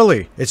gone home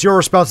early. It's your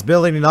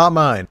responsibility, not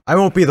mine. I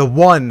won't be the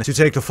one to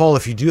take the fall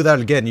if you do that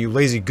again, you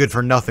lazy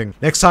good-for-nothing.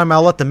 Next time,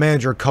 I'll let the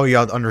manager call you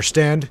out,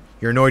 understand?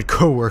 Your annoyed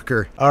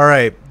co-worker.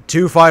 Alright,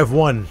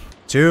 251.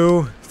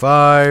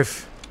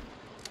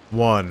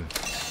 251.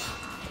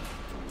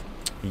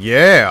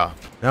 Yeah.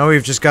 Now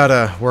we've just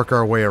gotta work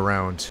our way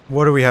around.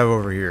 What do we have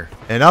over here?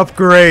 An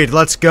upgrade!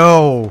 Let's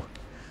go!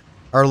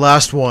 Our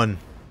last one.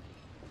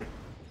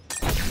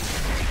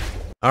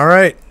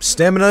 Alright,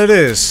 stamina it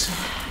is.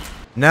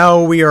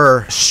 Now we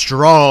are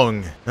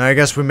strong. I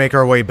guess we make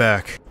our way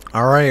back.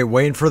 Alright,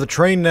 waiting for the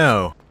train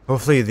now.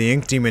 Hopefully the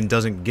ink demon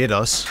doesn't get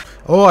us.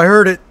 Oh, I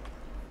heard it!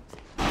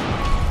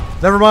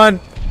 Never mind!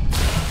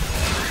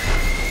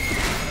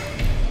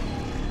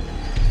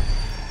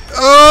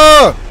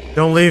 Ah!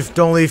 Don't leave,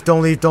 don't leave,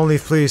 don't leave, don't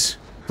leave, please.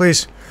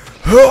 Please.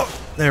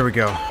 There we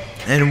go.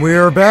 And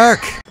we're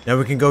back! Now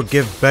we can go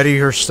give Betty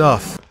her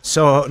stuff.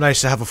 So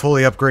nice to have a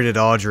fully upgraded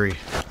Audrey.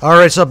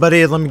 Alright, so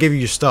Betty, let me give you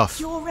your stuff.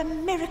 You're a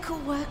miracle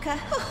worker.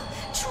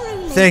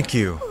 Truly. Thank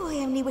you. Oh, I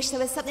only wish there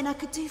was something I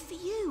could do for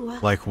you.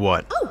 Like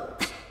what? Oh,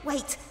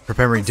 wait.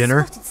 Prepare me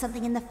dinner? I spotted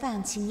something in the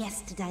fountain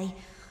yesterday.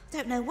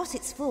 Don't know what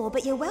it's for,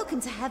 but you're welcome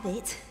to have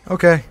it.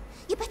 Okay.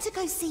 You better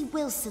go see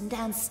Wilson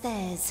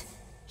downstairs.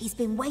 He's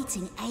been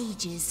waiting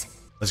ages.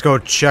 Let's go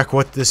check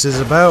what this is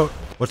about.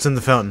 What's in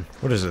the fountain?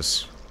 What is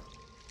this?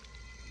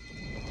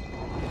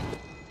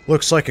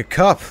 Looks like a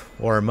cup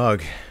or a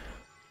mug.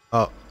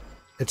 Oh,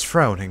 it's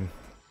frowning.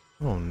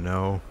 Oh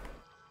no.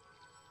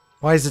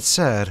 Why is it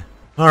sad?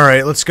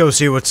 Alright, let's go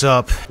see what's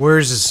up.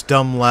 Where's this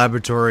dumb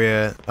laboratory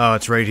at? Oh,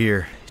 it's right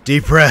here.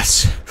 Deep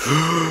breaths.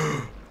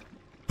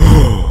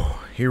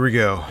 Here we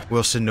go.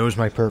 Wilson knows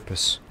my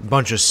purpose.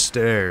 Bunch of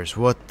stairs.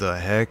 What the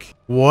heck?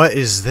 What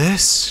is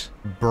this?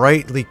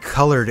 Brightly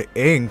colored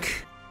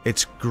ink.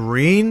 It's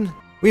green?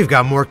 We've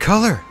got more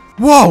color.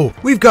 Whoa!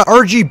 We've got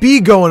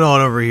RGB going on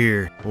over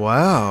here.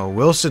 Wow,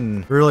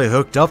 Wilson really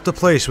hooked up the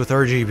place with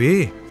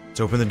RGB. Let's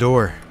open the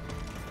door.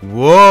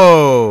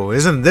 Whoa!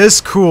 Isn't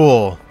this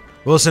cool?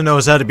 Wilson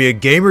knows how to be a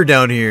gamer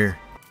down here.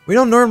 We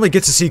don't normally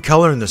get to see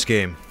color in this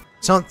game.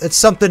 It's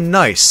something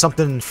nice,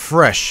 something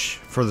fresh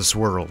for this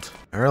world.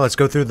 Alright, let's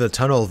go through the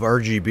tunnel of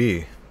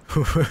RGB.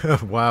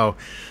 Wow,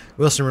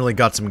 Wilson really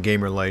got some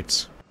gamer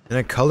lights. And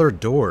a colored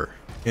door.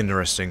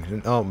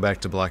 Interesting. Oh,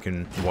 back to black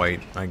and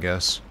white, I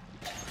guess.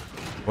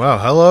 Wow,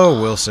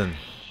 hello, Wilson.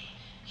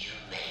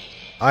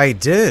 I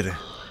did. Come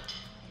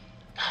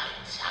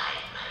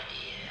inside, my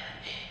dear.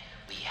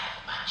 We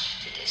have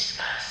much to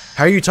discuss.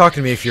 How are you talking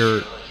to me if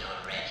you're...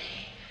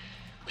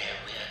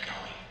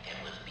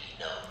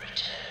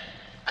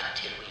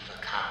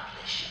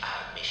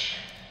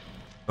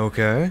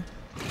 Okay.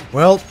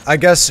 Well, I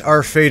guess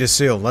our fate is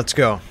sealed. Let's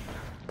go.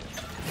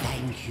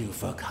 Thank you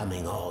for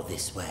coming all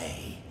this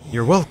way.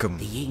 You're welcome.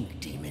 The ink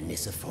demon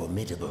is a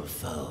formidable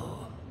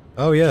foe.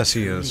 Oh yes,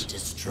 he is. To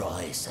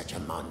destroy such a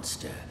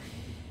monster,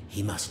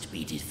 he must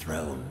be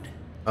dethroned.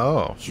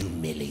 Oh.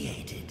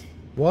 Humiliated.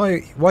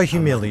 Why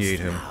humiliate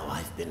him? Now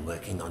I've been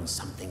working on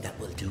something that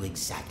will do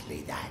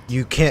exactly that.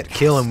 You can't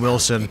kill him,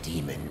 Wilson. The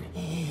demon,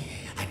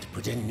 and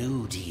put a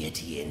new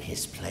deity in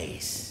his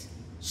place.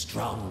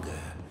 Stronger,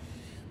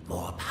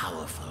 more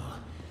powerful,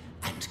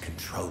 and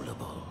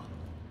controllable.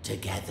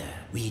 Together,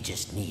 we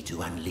just need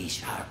to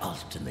unleash our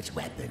ultimate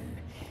weapon.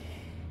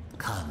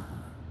 Come,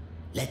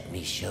 let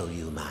me show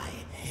you my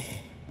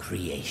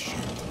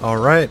creation.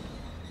 Alright.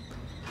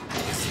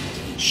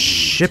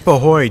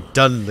 SHIPAHOY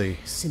DUDLey.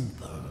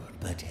 Simple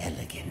but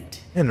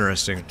elegant.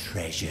 Interesting. A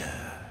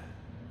treasure.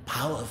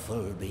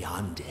 Powerful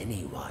beyond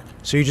anyone.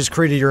 So you just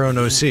created your own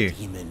OC. The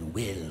demon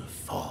will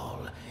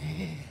fall,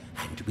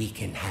 and we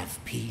can have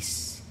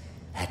peace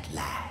at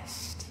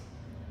last.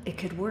 It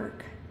could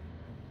work,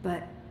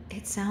 but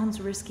it sounds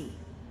risky.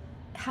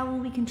 How will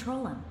we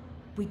control him?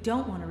 We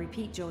don't want to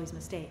repeat Joey's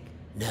mistake.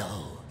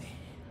 No,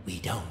 we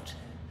don't.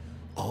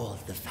 All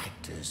of the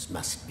factors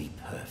must be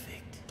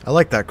perfect. I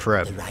like that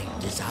crap. The right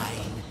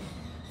design,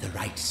 the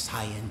right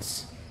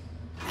science,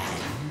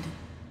 and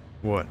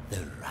what?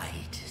 The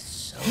right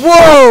soul.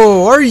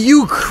 Whoa! Are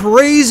you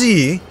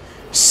crazy,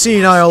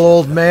 senile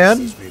old man?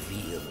 This is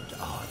revealed,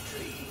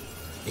 Audrey.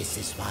 This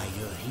is why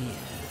you're here.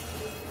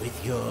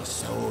 With your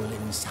soul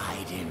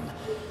inside him,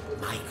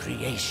 my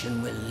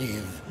creation will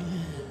live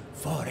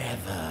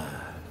forever.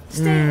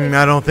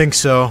 I don't think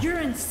so. You're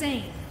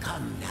insane.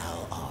 Come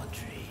now,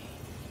 Audrey.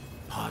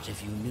 Part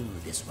of you knew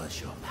this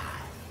was your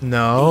path.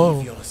 No.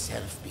 Leave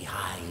yourself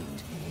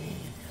behind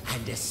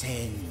and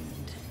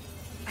ascend.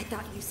 I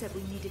thought you said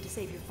we needed to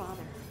save your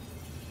father.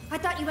 I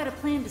thought you had a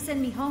plan to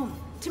send me home,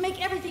 to make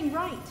everything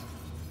right.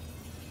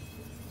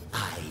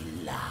 I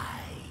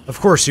lie. Of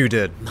course you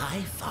did.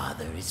 My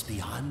father is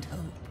beyond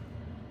hope.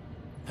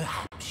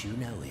 Perhaps you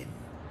know him.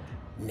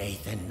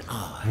 Nathan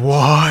Arch.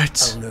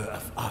 What? Owner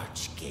of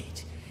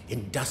Archgate.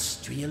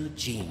 Industrial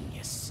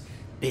genius.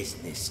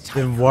 Business type.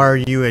 Then why are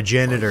you a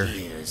janitor? For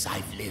years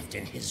I've lived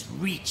in his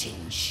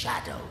reaching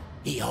shadow.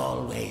 He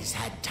always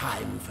had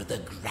time for the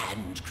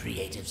grand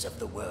creatives of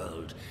the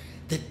world,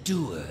 the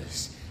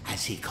doers,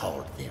 as he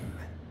called them.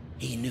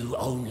 He knew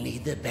only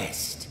the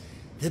best,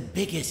 the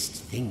biggest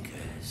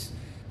thinkers.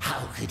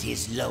 How could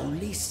his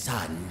lowly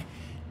son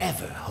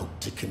ever hope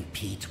to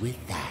compete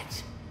with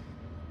that?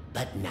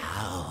 But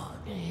now,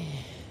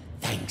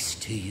 thanks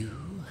to you,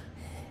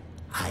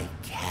 I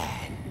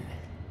can.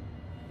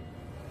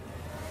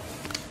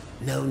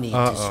 No need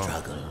to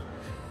struggle.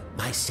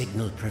 My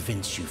signal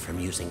prevents you from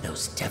using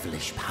those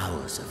devilish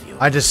powers of yours.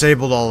 I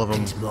disabled all of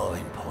them. And more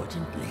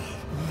importantly,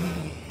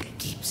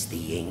 keeps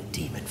the ink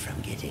demon from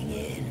getting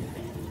in.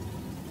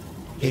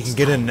 He can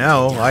get in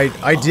now. I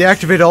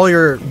deactivated all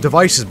your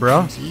devices,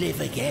 bro. Live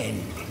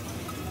again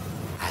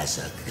as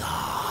a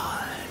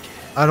god.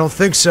 I don't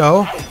think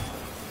so.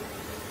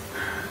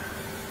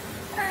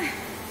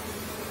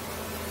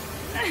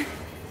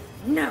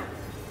 No,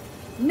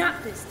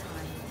 not this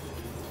time.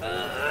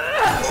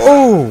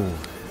 Oh!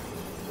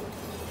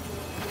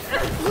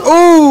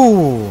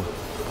 Oh!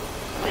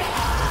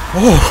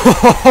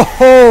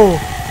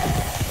 Oh!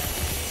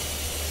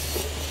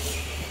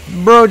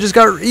 Bro,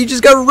 he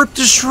just got ripped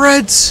to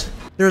shreds.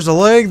 There's a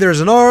leg,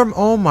 there's an arm.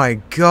 Oh my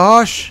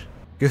gosh.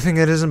 Good thing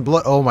it isn't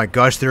blood. Oh my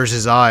gosh, there's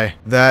his eye.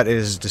 That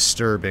is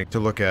disturbing to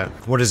look at.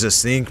 What is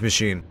this? The ink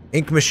machine.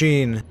 Ink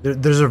machine.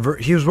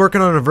 He was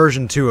working on a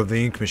version 2 of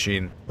the ink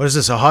machine. What is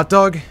this? A hot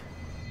dog?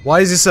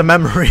 Why is this a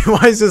memory?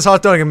 Why is this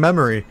hot dog a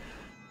memory?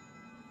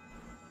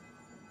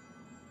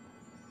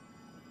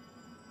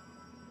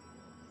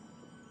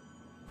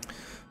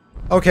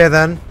 Okay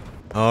then.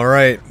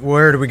 Alright,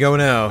 where do we go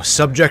now?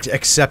 Subject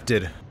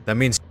accepted. That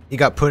means he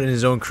got put in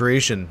his own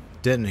creation,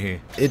 didn't he?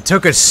 It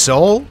took a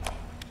soul?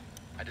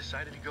 I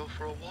decided to go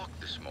for a walk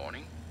this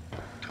morning.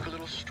 Took a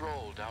little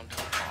stroll down to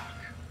the park.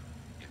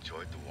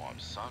 Enjoyed the warm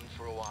sun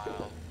for a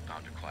while.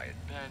 Found a quiet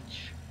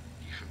bench.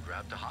 Even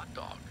grabbed a hot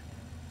dog.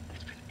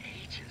 It's been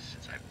ages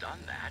since I've done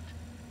that.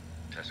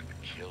 Tessa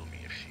would kill me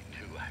if she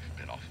knew I've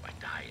been off my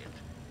diet.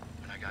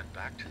 When I got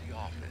back to the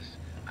office,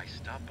 I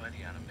stopped by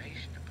the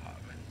animation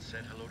department and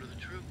said hello to the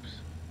troops.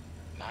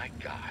 My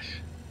gosh,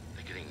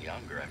 they're getting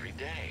younger every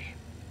day.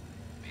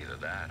 Either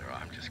that or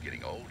I'm just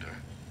getting older.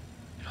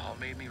 It all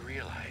made me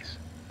realize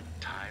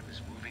time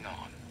is moving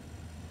on.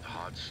 The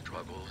hard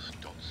struggles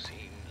don't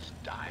seem as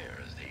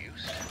dire as they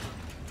used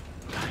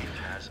to. Life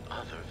has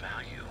other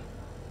value.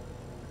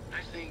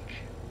 I think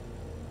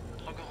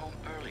I'll go home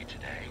early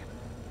today.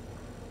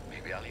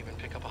 Maybe I'll even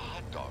pick up a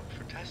hot dog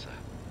for Tessa.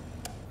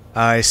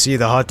 I see,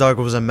 the hot dog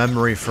was a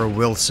memory for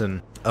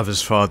Wilson of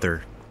his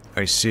father.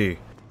 I see.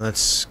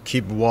 Let's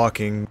keep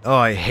walking. Oh,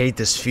 I hate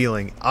this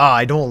feeling.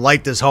 I don't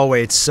like this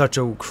hallway. It's such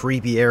a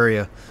creepy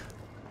area.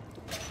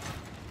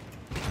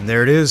 And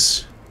there it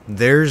is.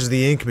 There's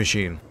the ink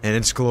machine and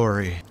its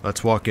glory.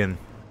 Let's walk in.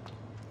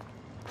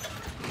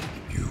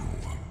 You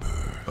were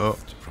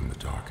birthed from the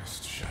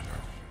darkest shadows.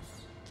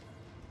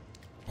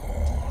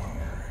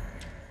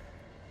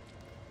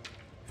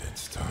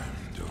 It's time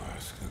to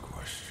ask the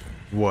question.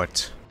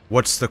 What?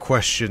 What's the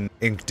question,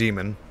 Ink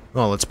Demon?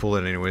 Oh, let's pull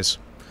it anyways.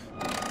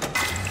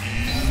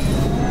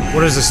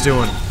 What is this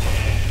doing?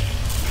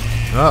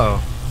 Uh-oh.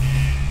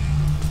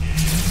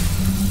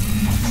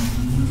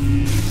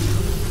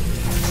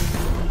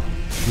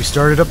 We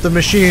started up the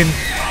machine.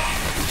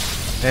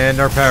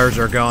 And our powers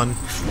are gone.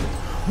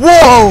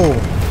 Whoa!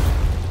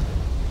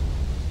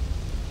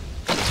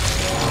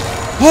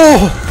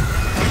 Whoa!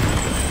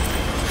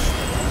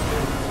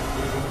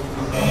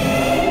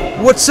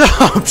 What's up,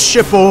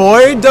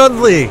 Shipahoy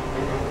Dudley?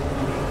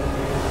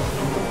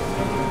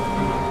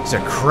 It's a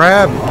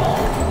crab.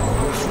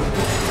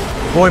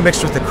 Boy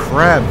mixed with a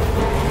crab.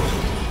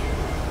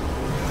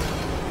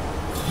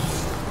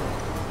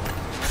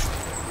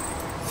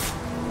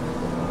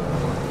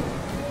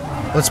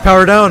 Let's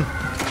power down.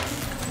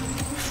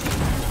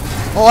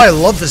 Oh, I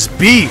love this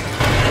beat.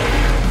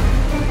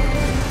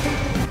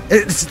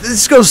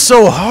 This goes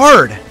so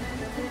hard.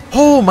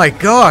 Oh my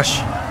gosh.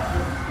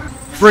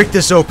 Break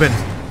this open.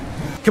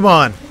 Come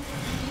on.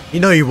 You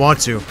know you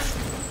want to.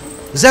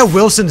 Is that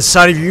Wilson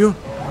inside of you?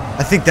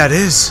 I think that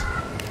is.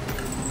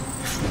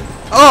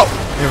 Oh!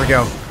 There we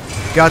go.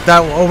 Got that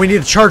one. Oh, we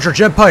need to charge our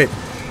jet pipe.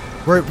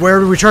 Where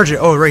do we charge it?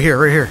 Oh, right here,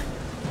 right here.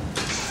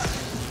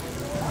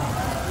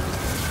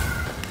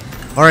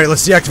 Alright,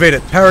 let's deactivate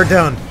it. Power it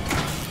down.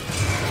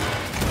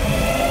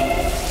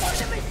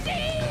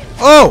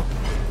 Oh!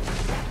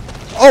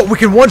 Oh, we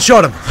can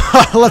one-shot him.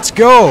 Let's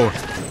go.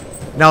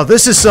 Now,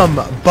 this is some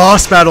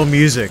boss battle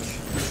music.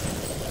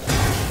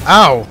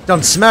 Ow!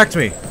 Done smacked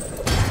me.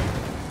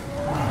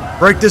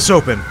 Break this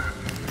open.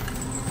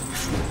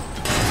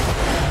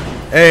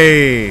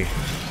 Hey.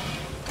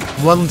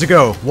 One to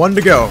go. One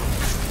to go.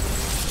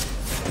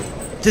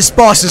 This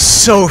boss is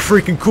so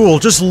freaking cool.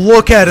 Just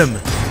look at him.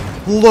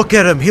 Look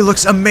at him. He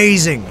looks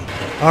amazing.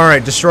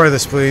 Alright, destroy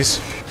this,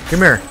 please. Come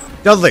here.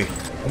 Dudley.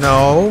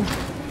 No.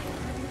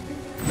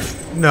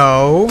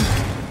 No.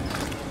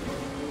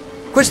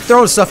 Quit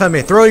throwing stuff at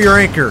me. Throw your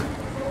anchor.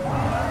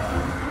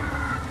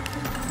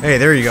 Hey,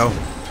 there you go.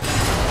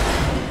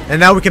 And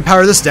now we can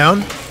power this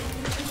down.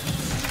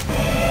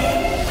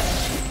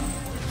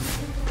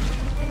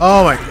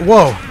 Oh my,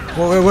 whoa.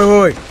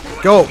 Wait.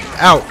 Go,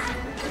 out.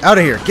 Out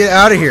of here, get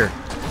out of here.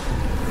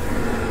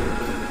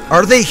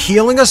 Are they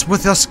healing us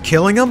with us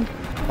killing him?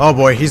 Oh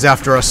boy, he's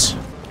after us.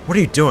 What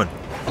are you doing?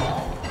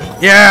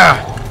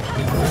 Yeah!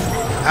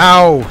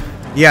 Ow.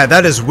 Yeah,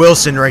 that is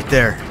Wilson right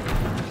there.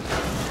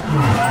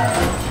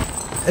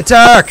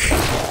 Attack!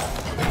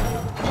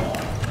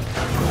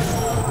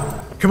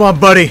 Come on,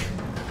 buddy.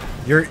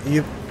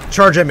 You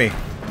charge at me.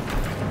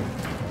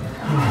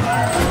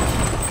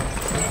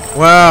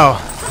 Wow.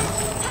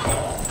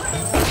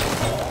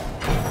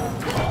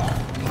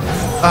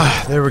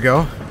 Ah, there we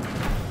go.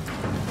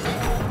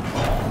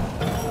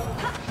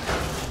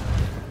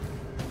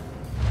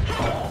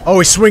 Oh,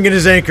 he's swinging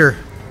his anchor.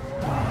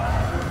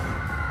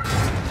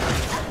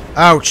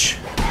 Ouch.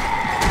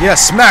 Yeah,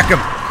 smack him.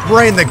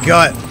 Right in the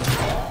gut.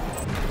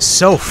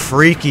 So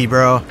freaky,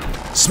 bro.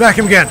 Smack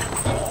him again.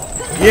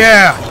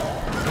 Yeah.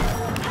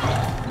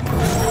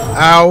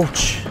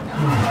 Ouch.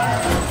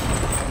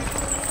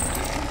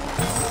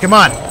 Come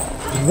on.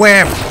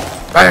 Wham.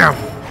 Bam.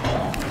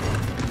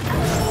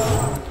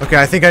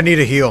 Okay, I think I need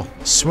a heal.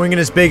 Swinging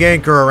his big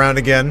anchor around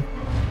again.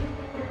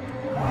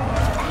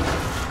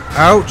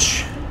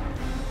 Ouch.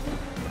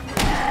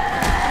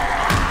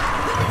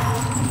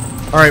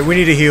 Alright, we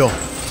need a heal.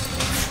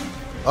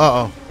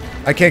 Uh-oh.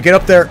 I can't get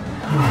up there.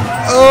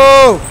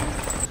 Oh!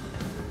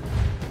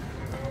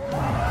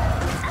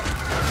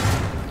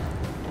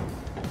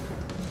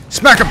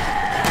 Smack him!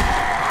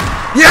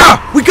 Yeah!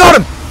 We got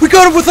him! We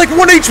got him with like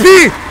 1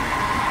 HP!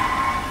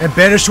 And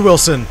banished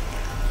Wilson.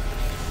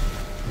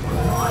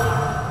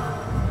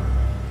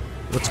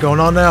 What's going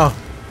on now?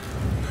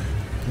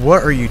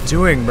 What are you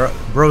doing, bro?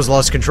 Bro's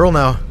lost control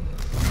now.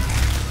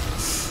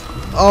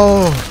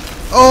 Oh!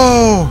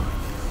 Oh!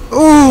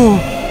 Oh!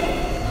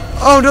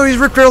 Oh no, he's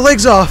ripped our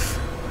legs off!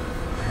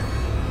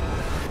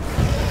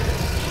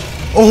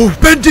 Oh,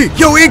 Bendy!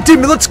 Yo, Ink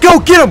Demon, let's go!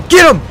 Get him!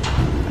 Get him!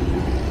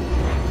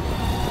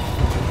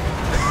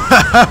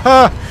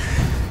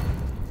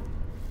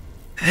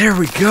 There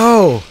we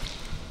go!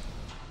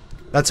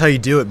 That's how you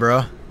do it,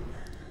 bro.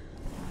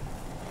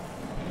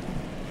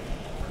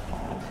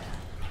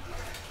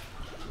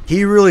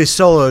 He really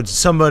soloed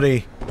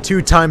somebody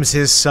 2 times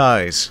his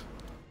size.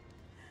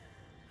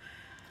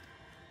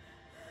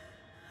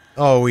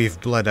 Oh, we've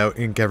bled out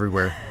ink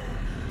everywhere.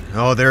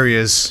 Oh, there he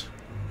is.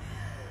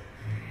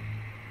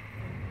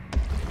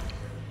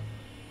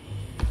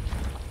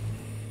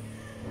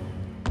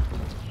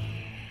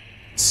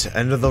 It's the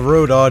end of the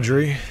road,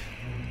 Audrey.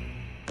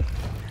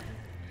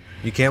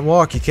 You can't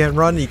walk, you can't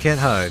run, you can't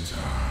hide.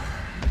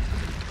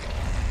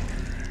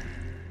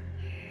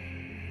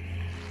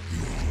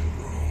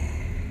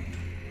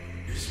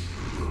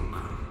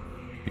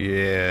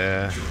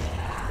 Yeah.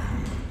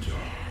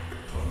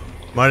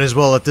 Might as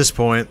well at this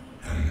point.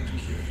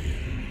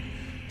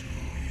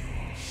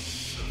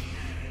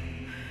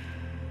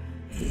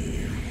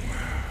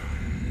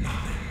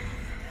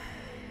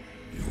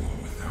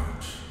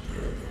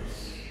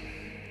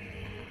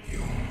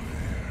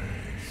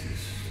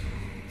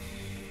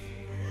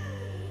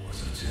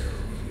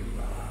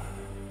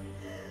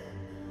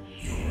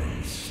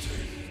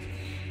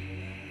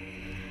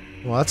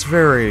 Well, that's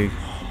very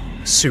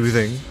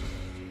soothing.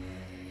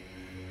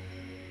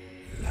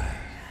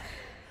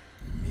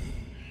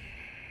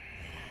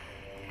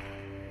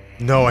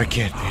 No, I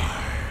can't be.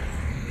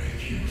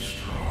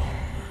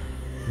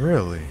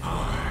 Really?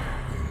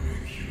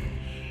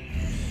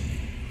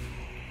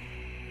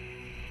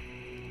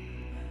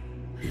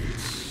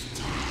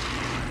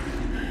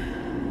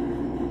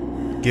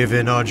 Give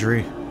in,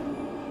 Audrey.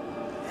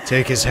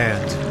 Take his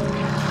hand.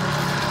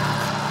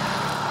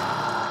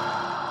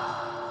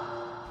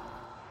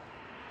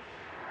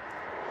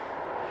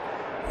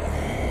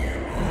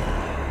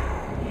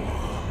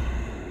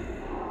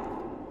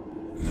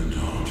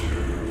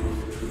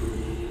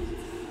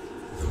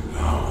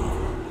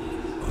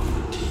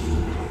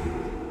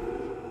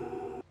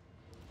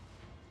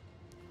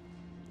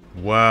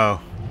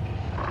 Wow.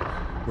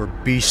 We're a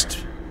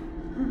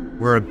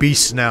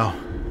beast now.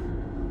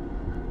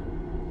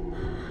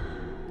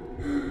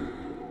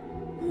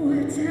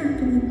 What's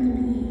happening to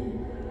me?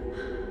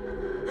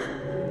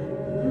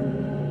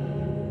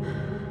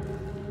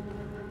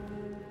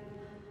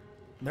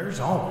 There's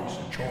always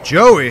a choice.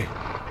 Joey!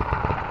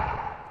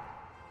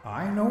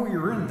 I know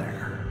you're in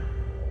there.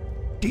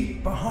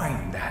 Deep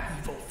behind that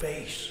evil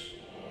face.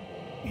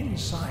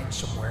 Inside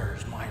somewhere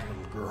is my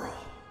little girl.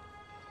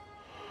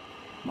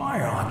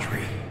 My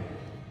Audrey.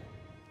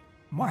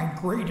 My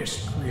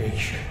greatest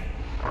creation.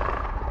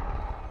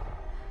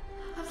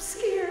 I'm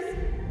scared.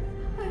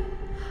 I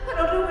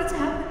don't know what's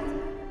happening.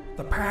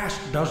 The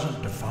past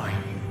doesn't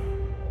define you,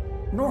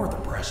 nor the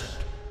present.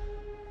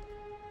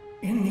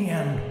 In the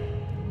end,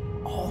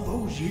 all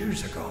those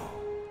years ago,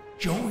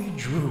 Joey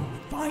Drew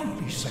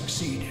finally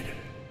succeeded.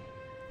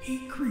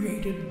 He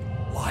created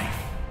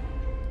life.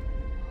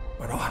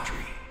 But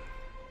Audrey,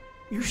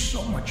 you're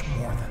so much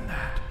more than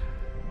that.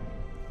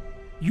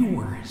 You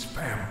were his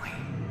family,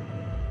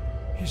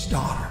 his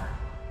daughter,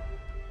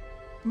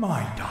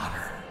 my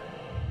daughter.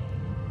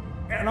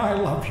 and I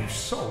love you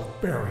so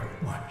very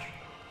much.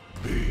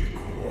 Be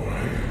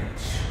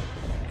quiet.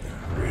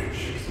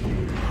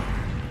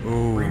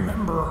 Ooh.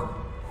 Remember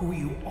who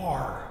you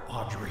are,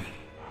 Audrey.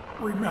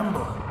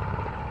 Remember.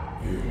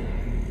 Your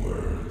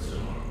words are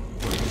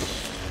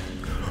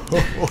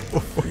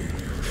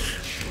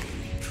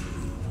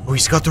Oh,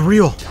 he's got the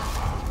reel.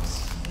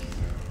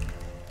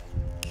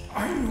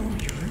 I know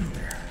you're in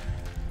there.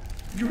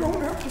 You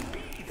don't have to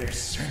be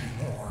this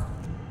anymore.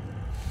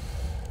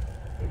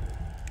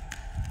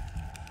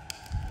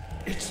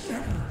 It's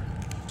never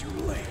too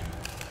late.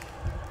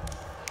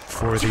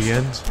 For the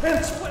end?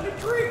 That's what a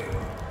dream.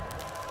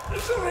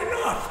 Isn't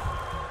enough.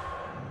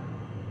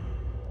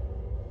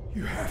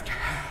 You have to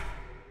have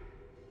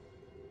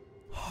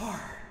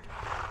heart.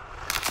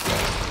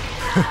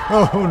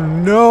 Oh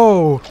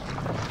no!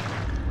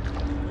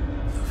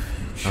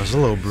 That was a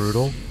little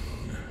brutal.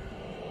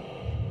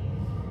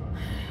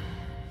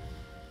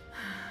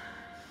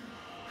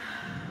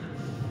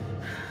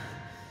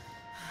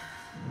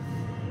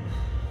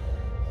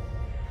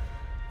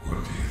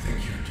 What do you think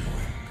you're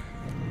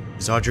doing?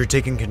 Is Audrey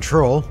taking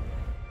control?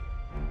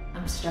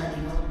 I'm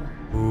starting over.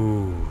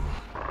 Ooh.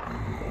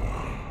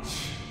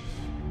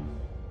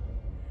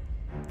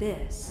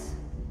 This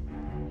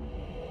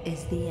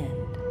is the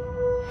end.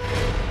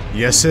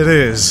 Yes, it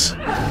is.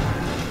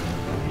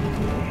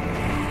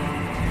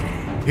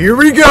 Here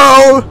we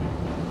go!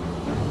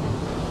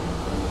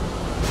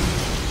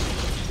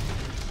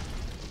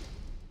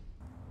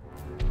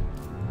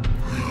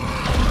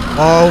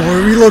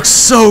 Oh, we look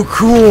so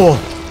cool!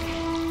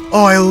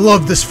 Oh, I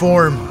love this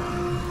form.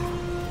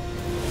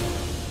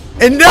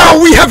 And now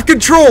we have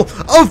control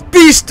of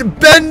Beast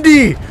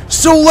Bendy!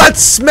 So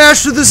let's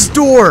smash through this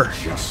door!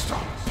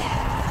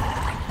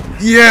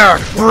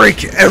 Yeah,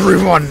 break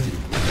everyone!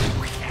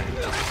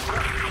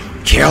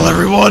 Kill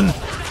everyone!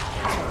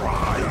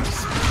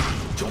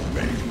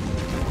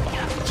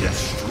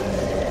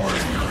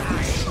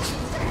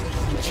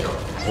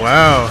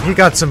 Wow, he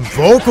got some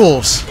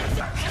vocals!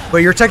 But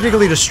you're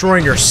technically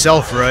destroying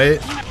yourself, right?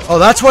 Oh,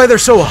 that's why they're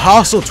so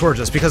hostile towards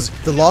us, because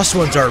the Lost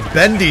Ones are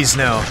Bendies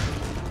now.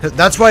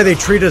 That's why they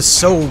treat us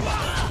so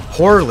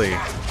poorly,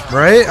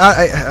 right?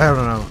 I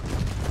don't know.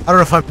 I don't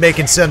know if I'm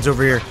making sense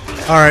over here.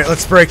 Alright,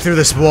 let's break through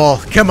this wall.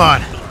 Come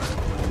on.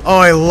 Oh,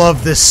 I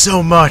love this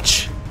so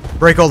much.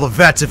 Break all the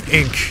vats of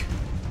ink.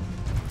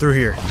 Through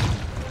here.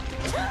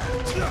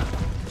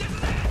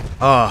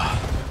 Ah.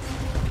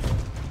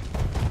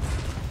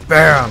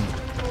 Bam.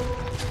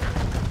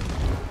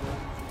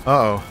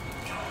 Uh-oh.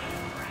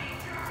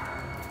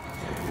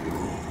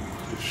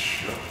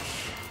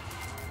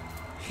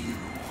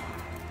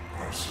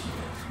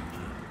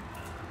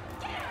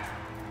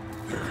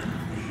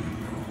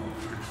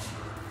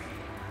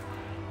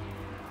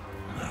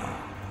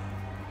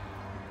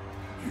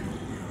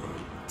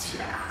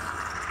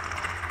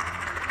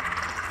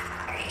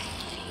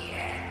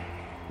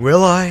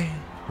 Will I?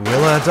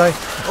 Will I die?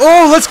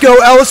 Oh, let's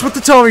go, Alice with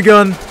the Tommy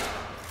gun!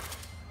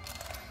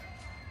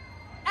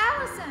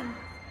 Allison!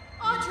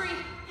 Audrey,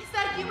 is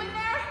that you in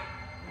there?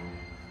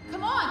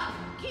 Come on,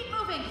 keep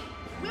moving.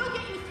 We'll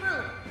get you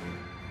through.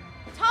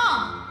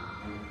 Tom,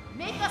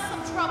 make us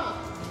some trouble.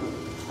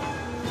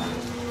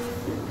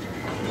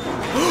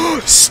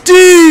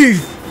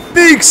 Steve!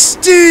 Big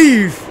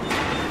Steve!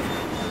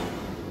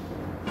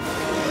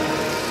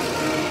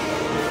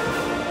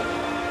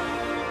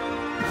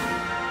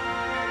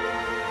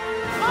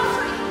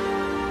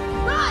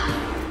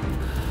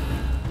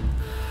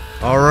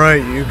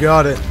 Alright, you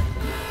got it.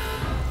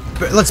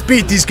 But let's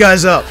beat these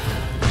guys up.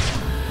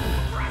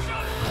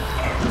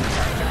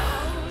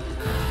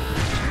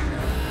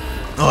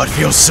 Oh, it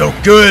feels so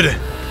good.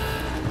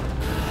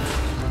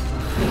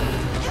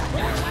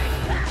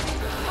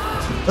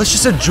 Let's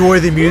just enjoy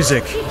the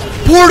music.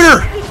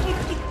 Porter!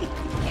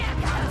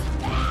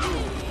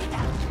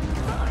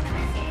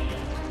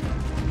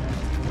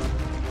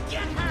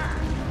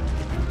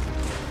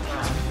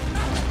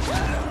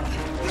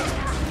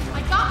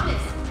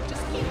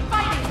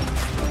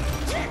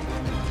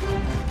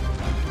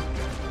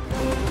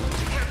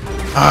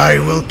 I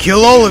will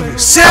kill all of you.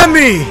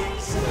 Sammy!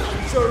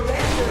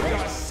 Surrender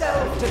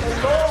yourself to the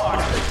Lord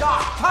of the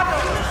Dark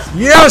Tunnels.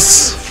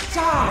 Yes!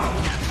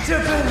 Time to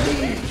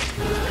believe.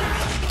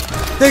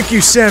 Thank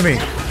you, Sammy.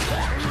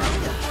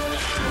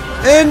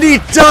 And he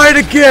died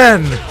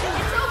again!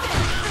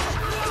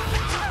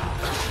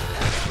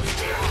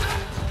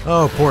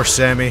 Oh, poor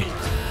Sammy.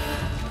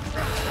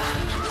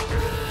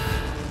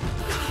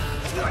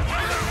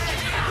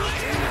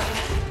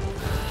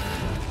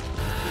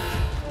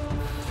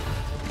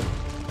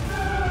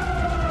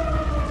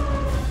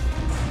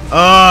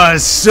 Ah,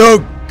 it's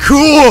so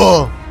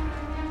cool!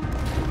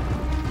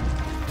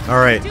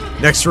 Alright,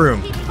 next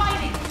room.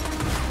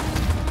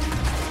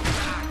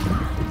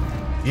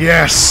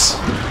 Yes!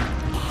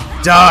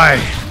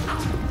 Die!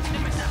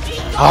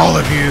 All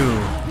of you!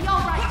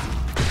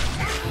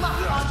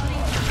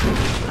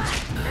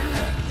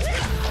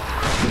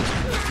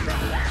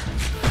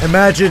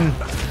 Imagine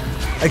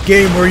a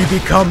game where you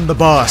become the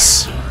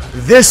boss.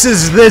 This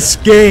is this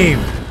game!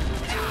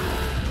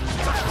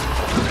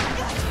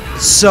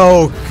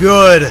 So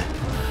good.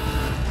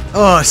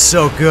 Oh,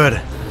 so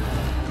good.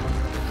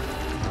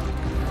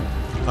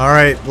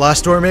 Alright,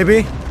 last door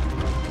maybe?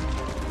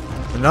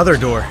 Another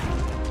door.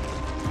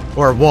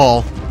 Or a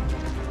wall.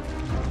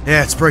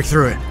 Yeah, let's break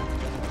through it.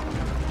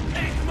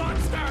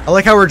 I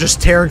like how we're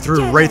just tearing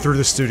through right through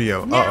the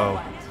studio.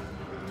 Uh-oh.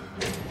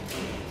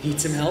 Need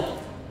some help?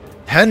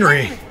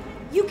 Henry!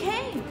 You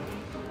came!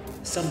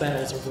 Some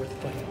battles are worth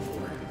fighting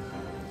for.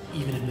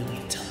 Even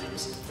 1,000,000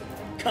 times.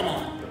 Come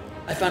on.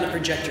 I found a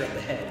projector up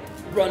ahead.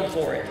 Run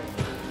for it.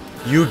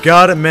 You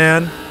got it,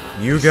 man.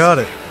 You got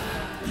it.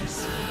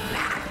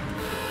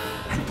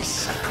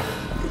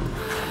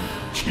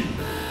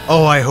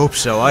 Oh, I hope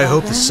so. I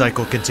hope the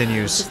cycle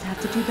continues. Just have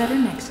to do better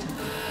next time.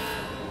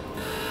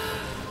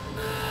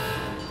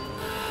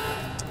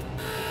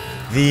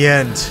 The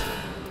end.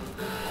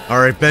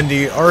 Alright,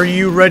 Bendy, are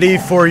you ready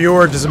for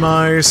your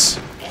demise?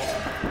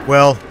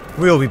 Well,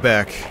 we'll be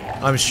back.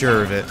 I'm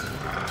sure of it.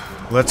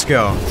 Let's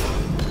go.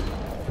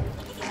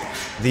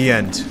 The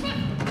end.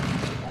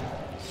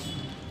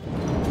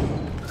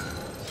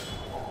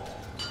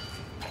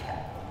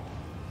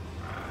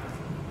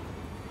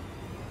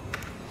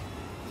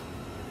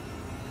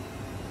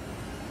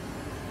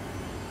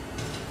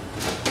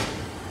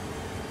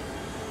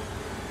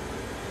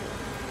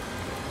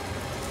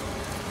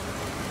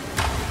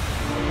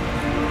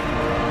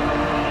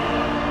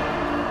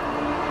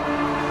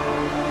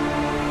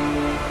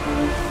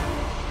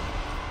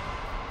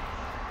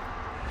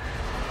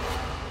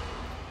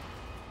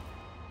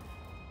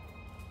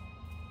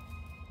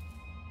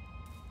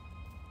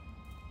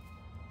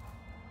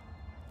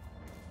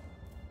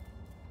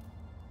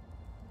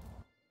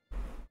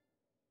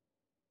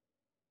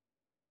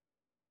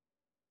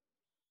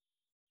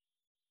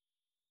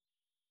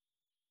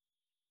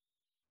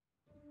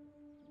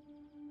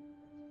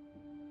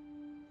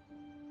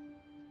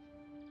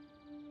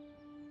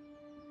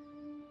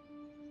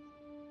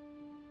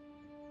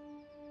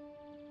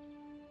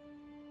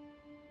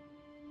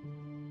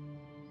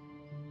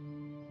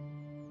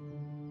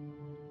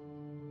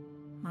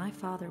 My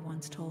father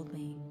once told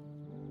me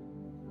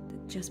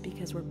that just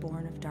because we're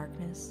born of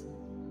darkness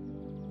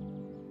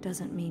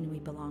doesn't mean we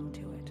belong to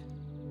it.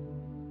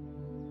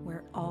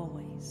 We're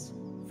always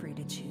free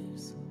to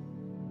choose.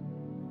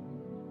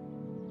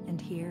 And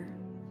here,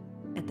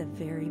 at the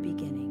very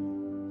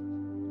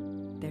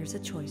beginning, there's a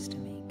choice to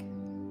make.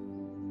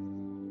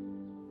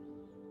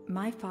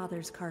 My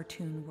father's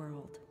cartoon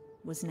world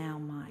was now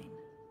mine,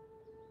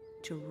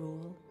 to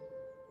rule,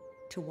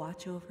 to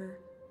watch over,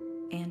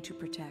 and to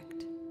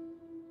protect.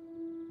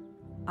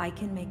 I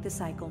can make the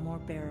cycle more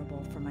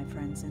bearable for my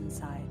friends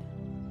inside.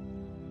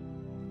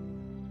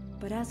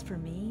 But as for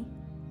me,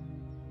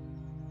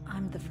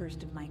 I'm the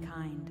first of my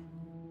kind.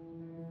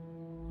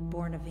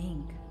 Born of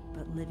ink,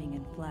 but living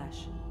in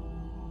flesh.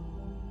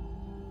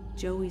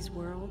 Joey's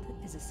world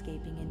is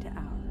escaping into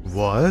ours.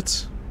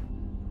 What?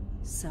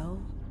 So,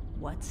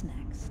 what's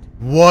next?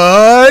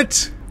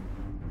 What?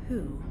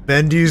 Who?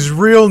 Bendy's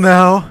real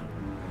now.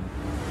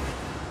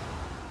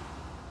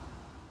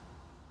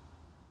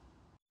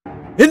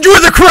 Enjoy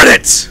the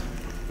credits!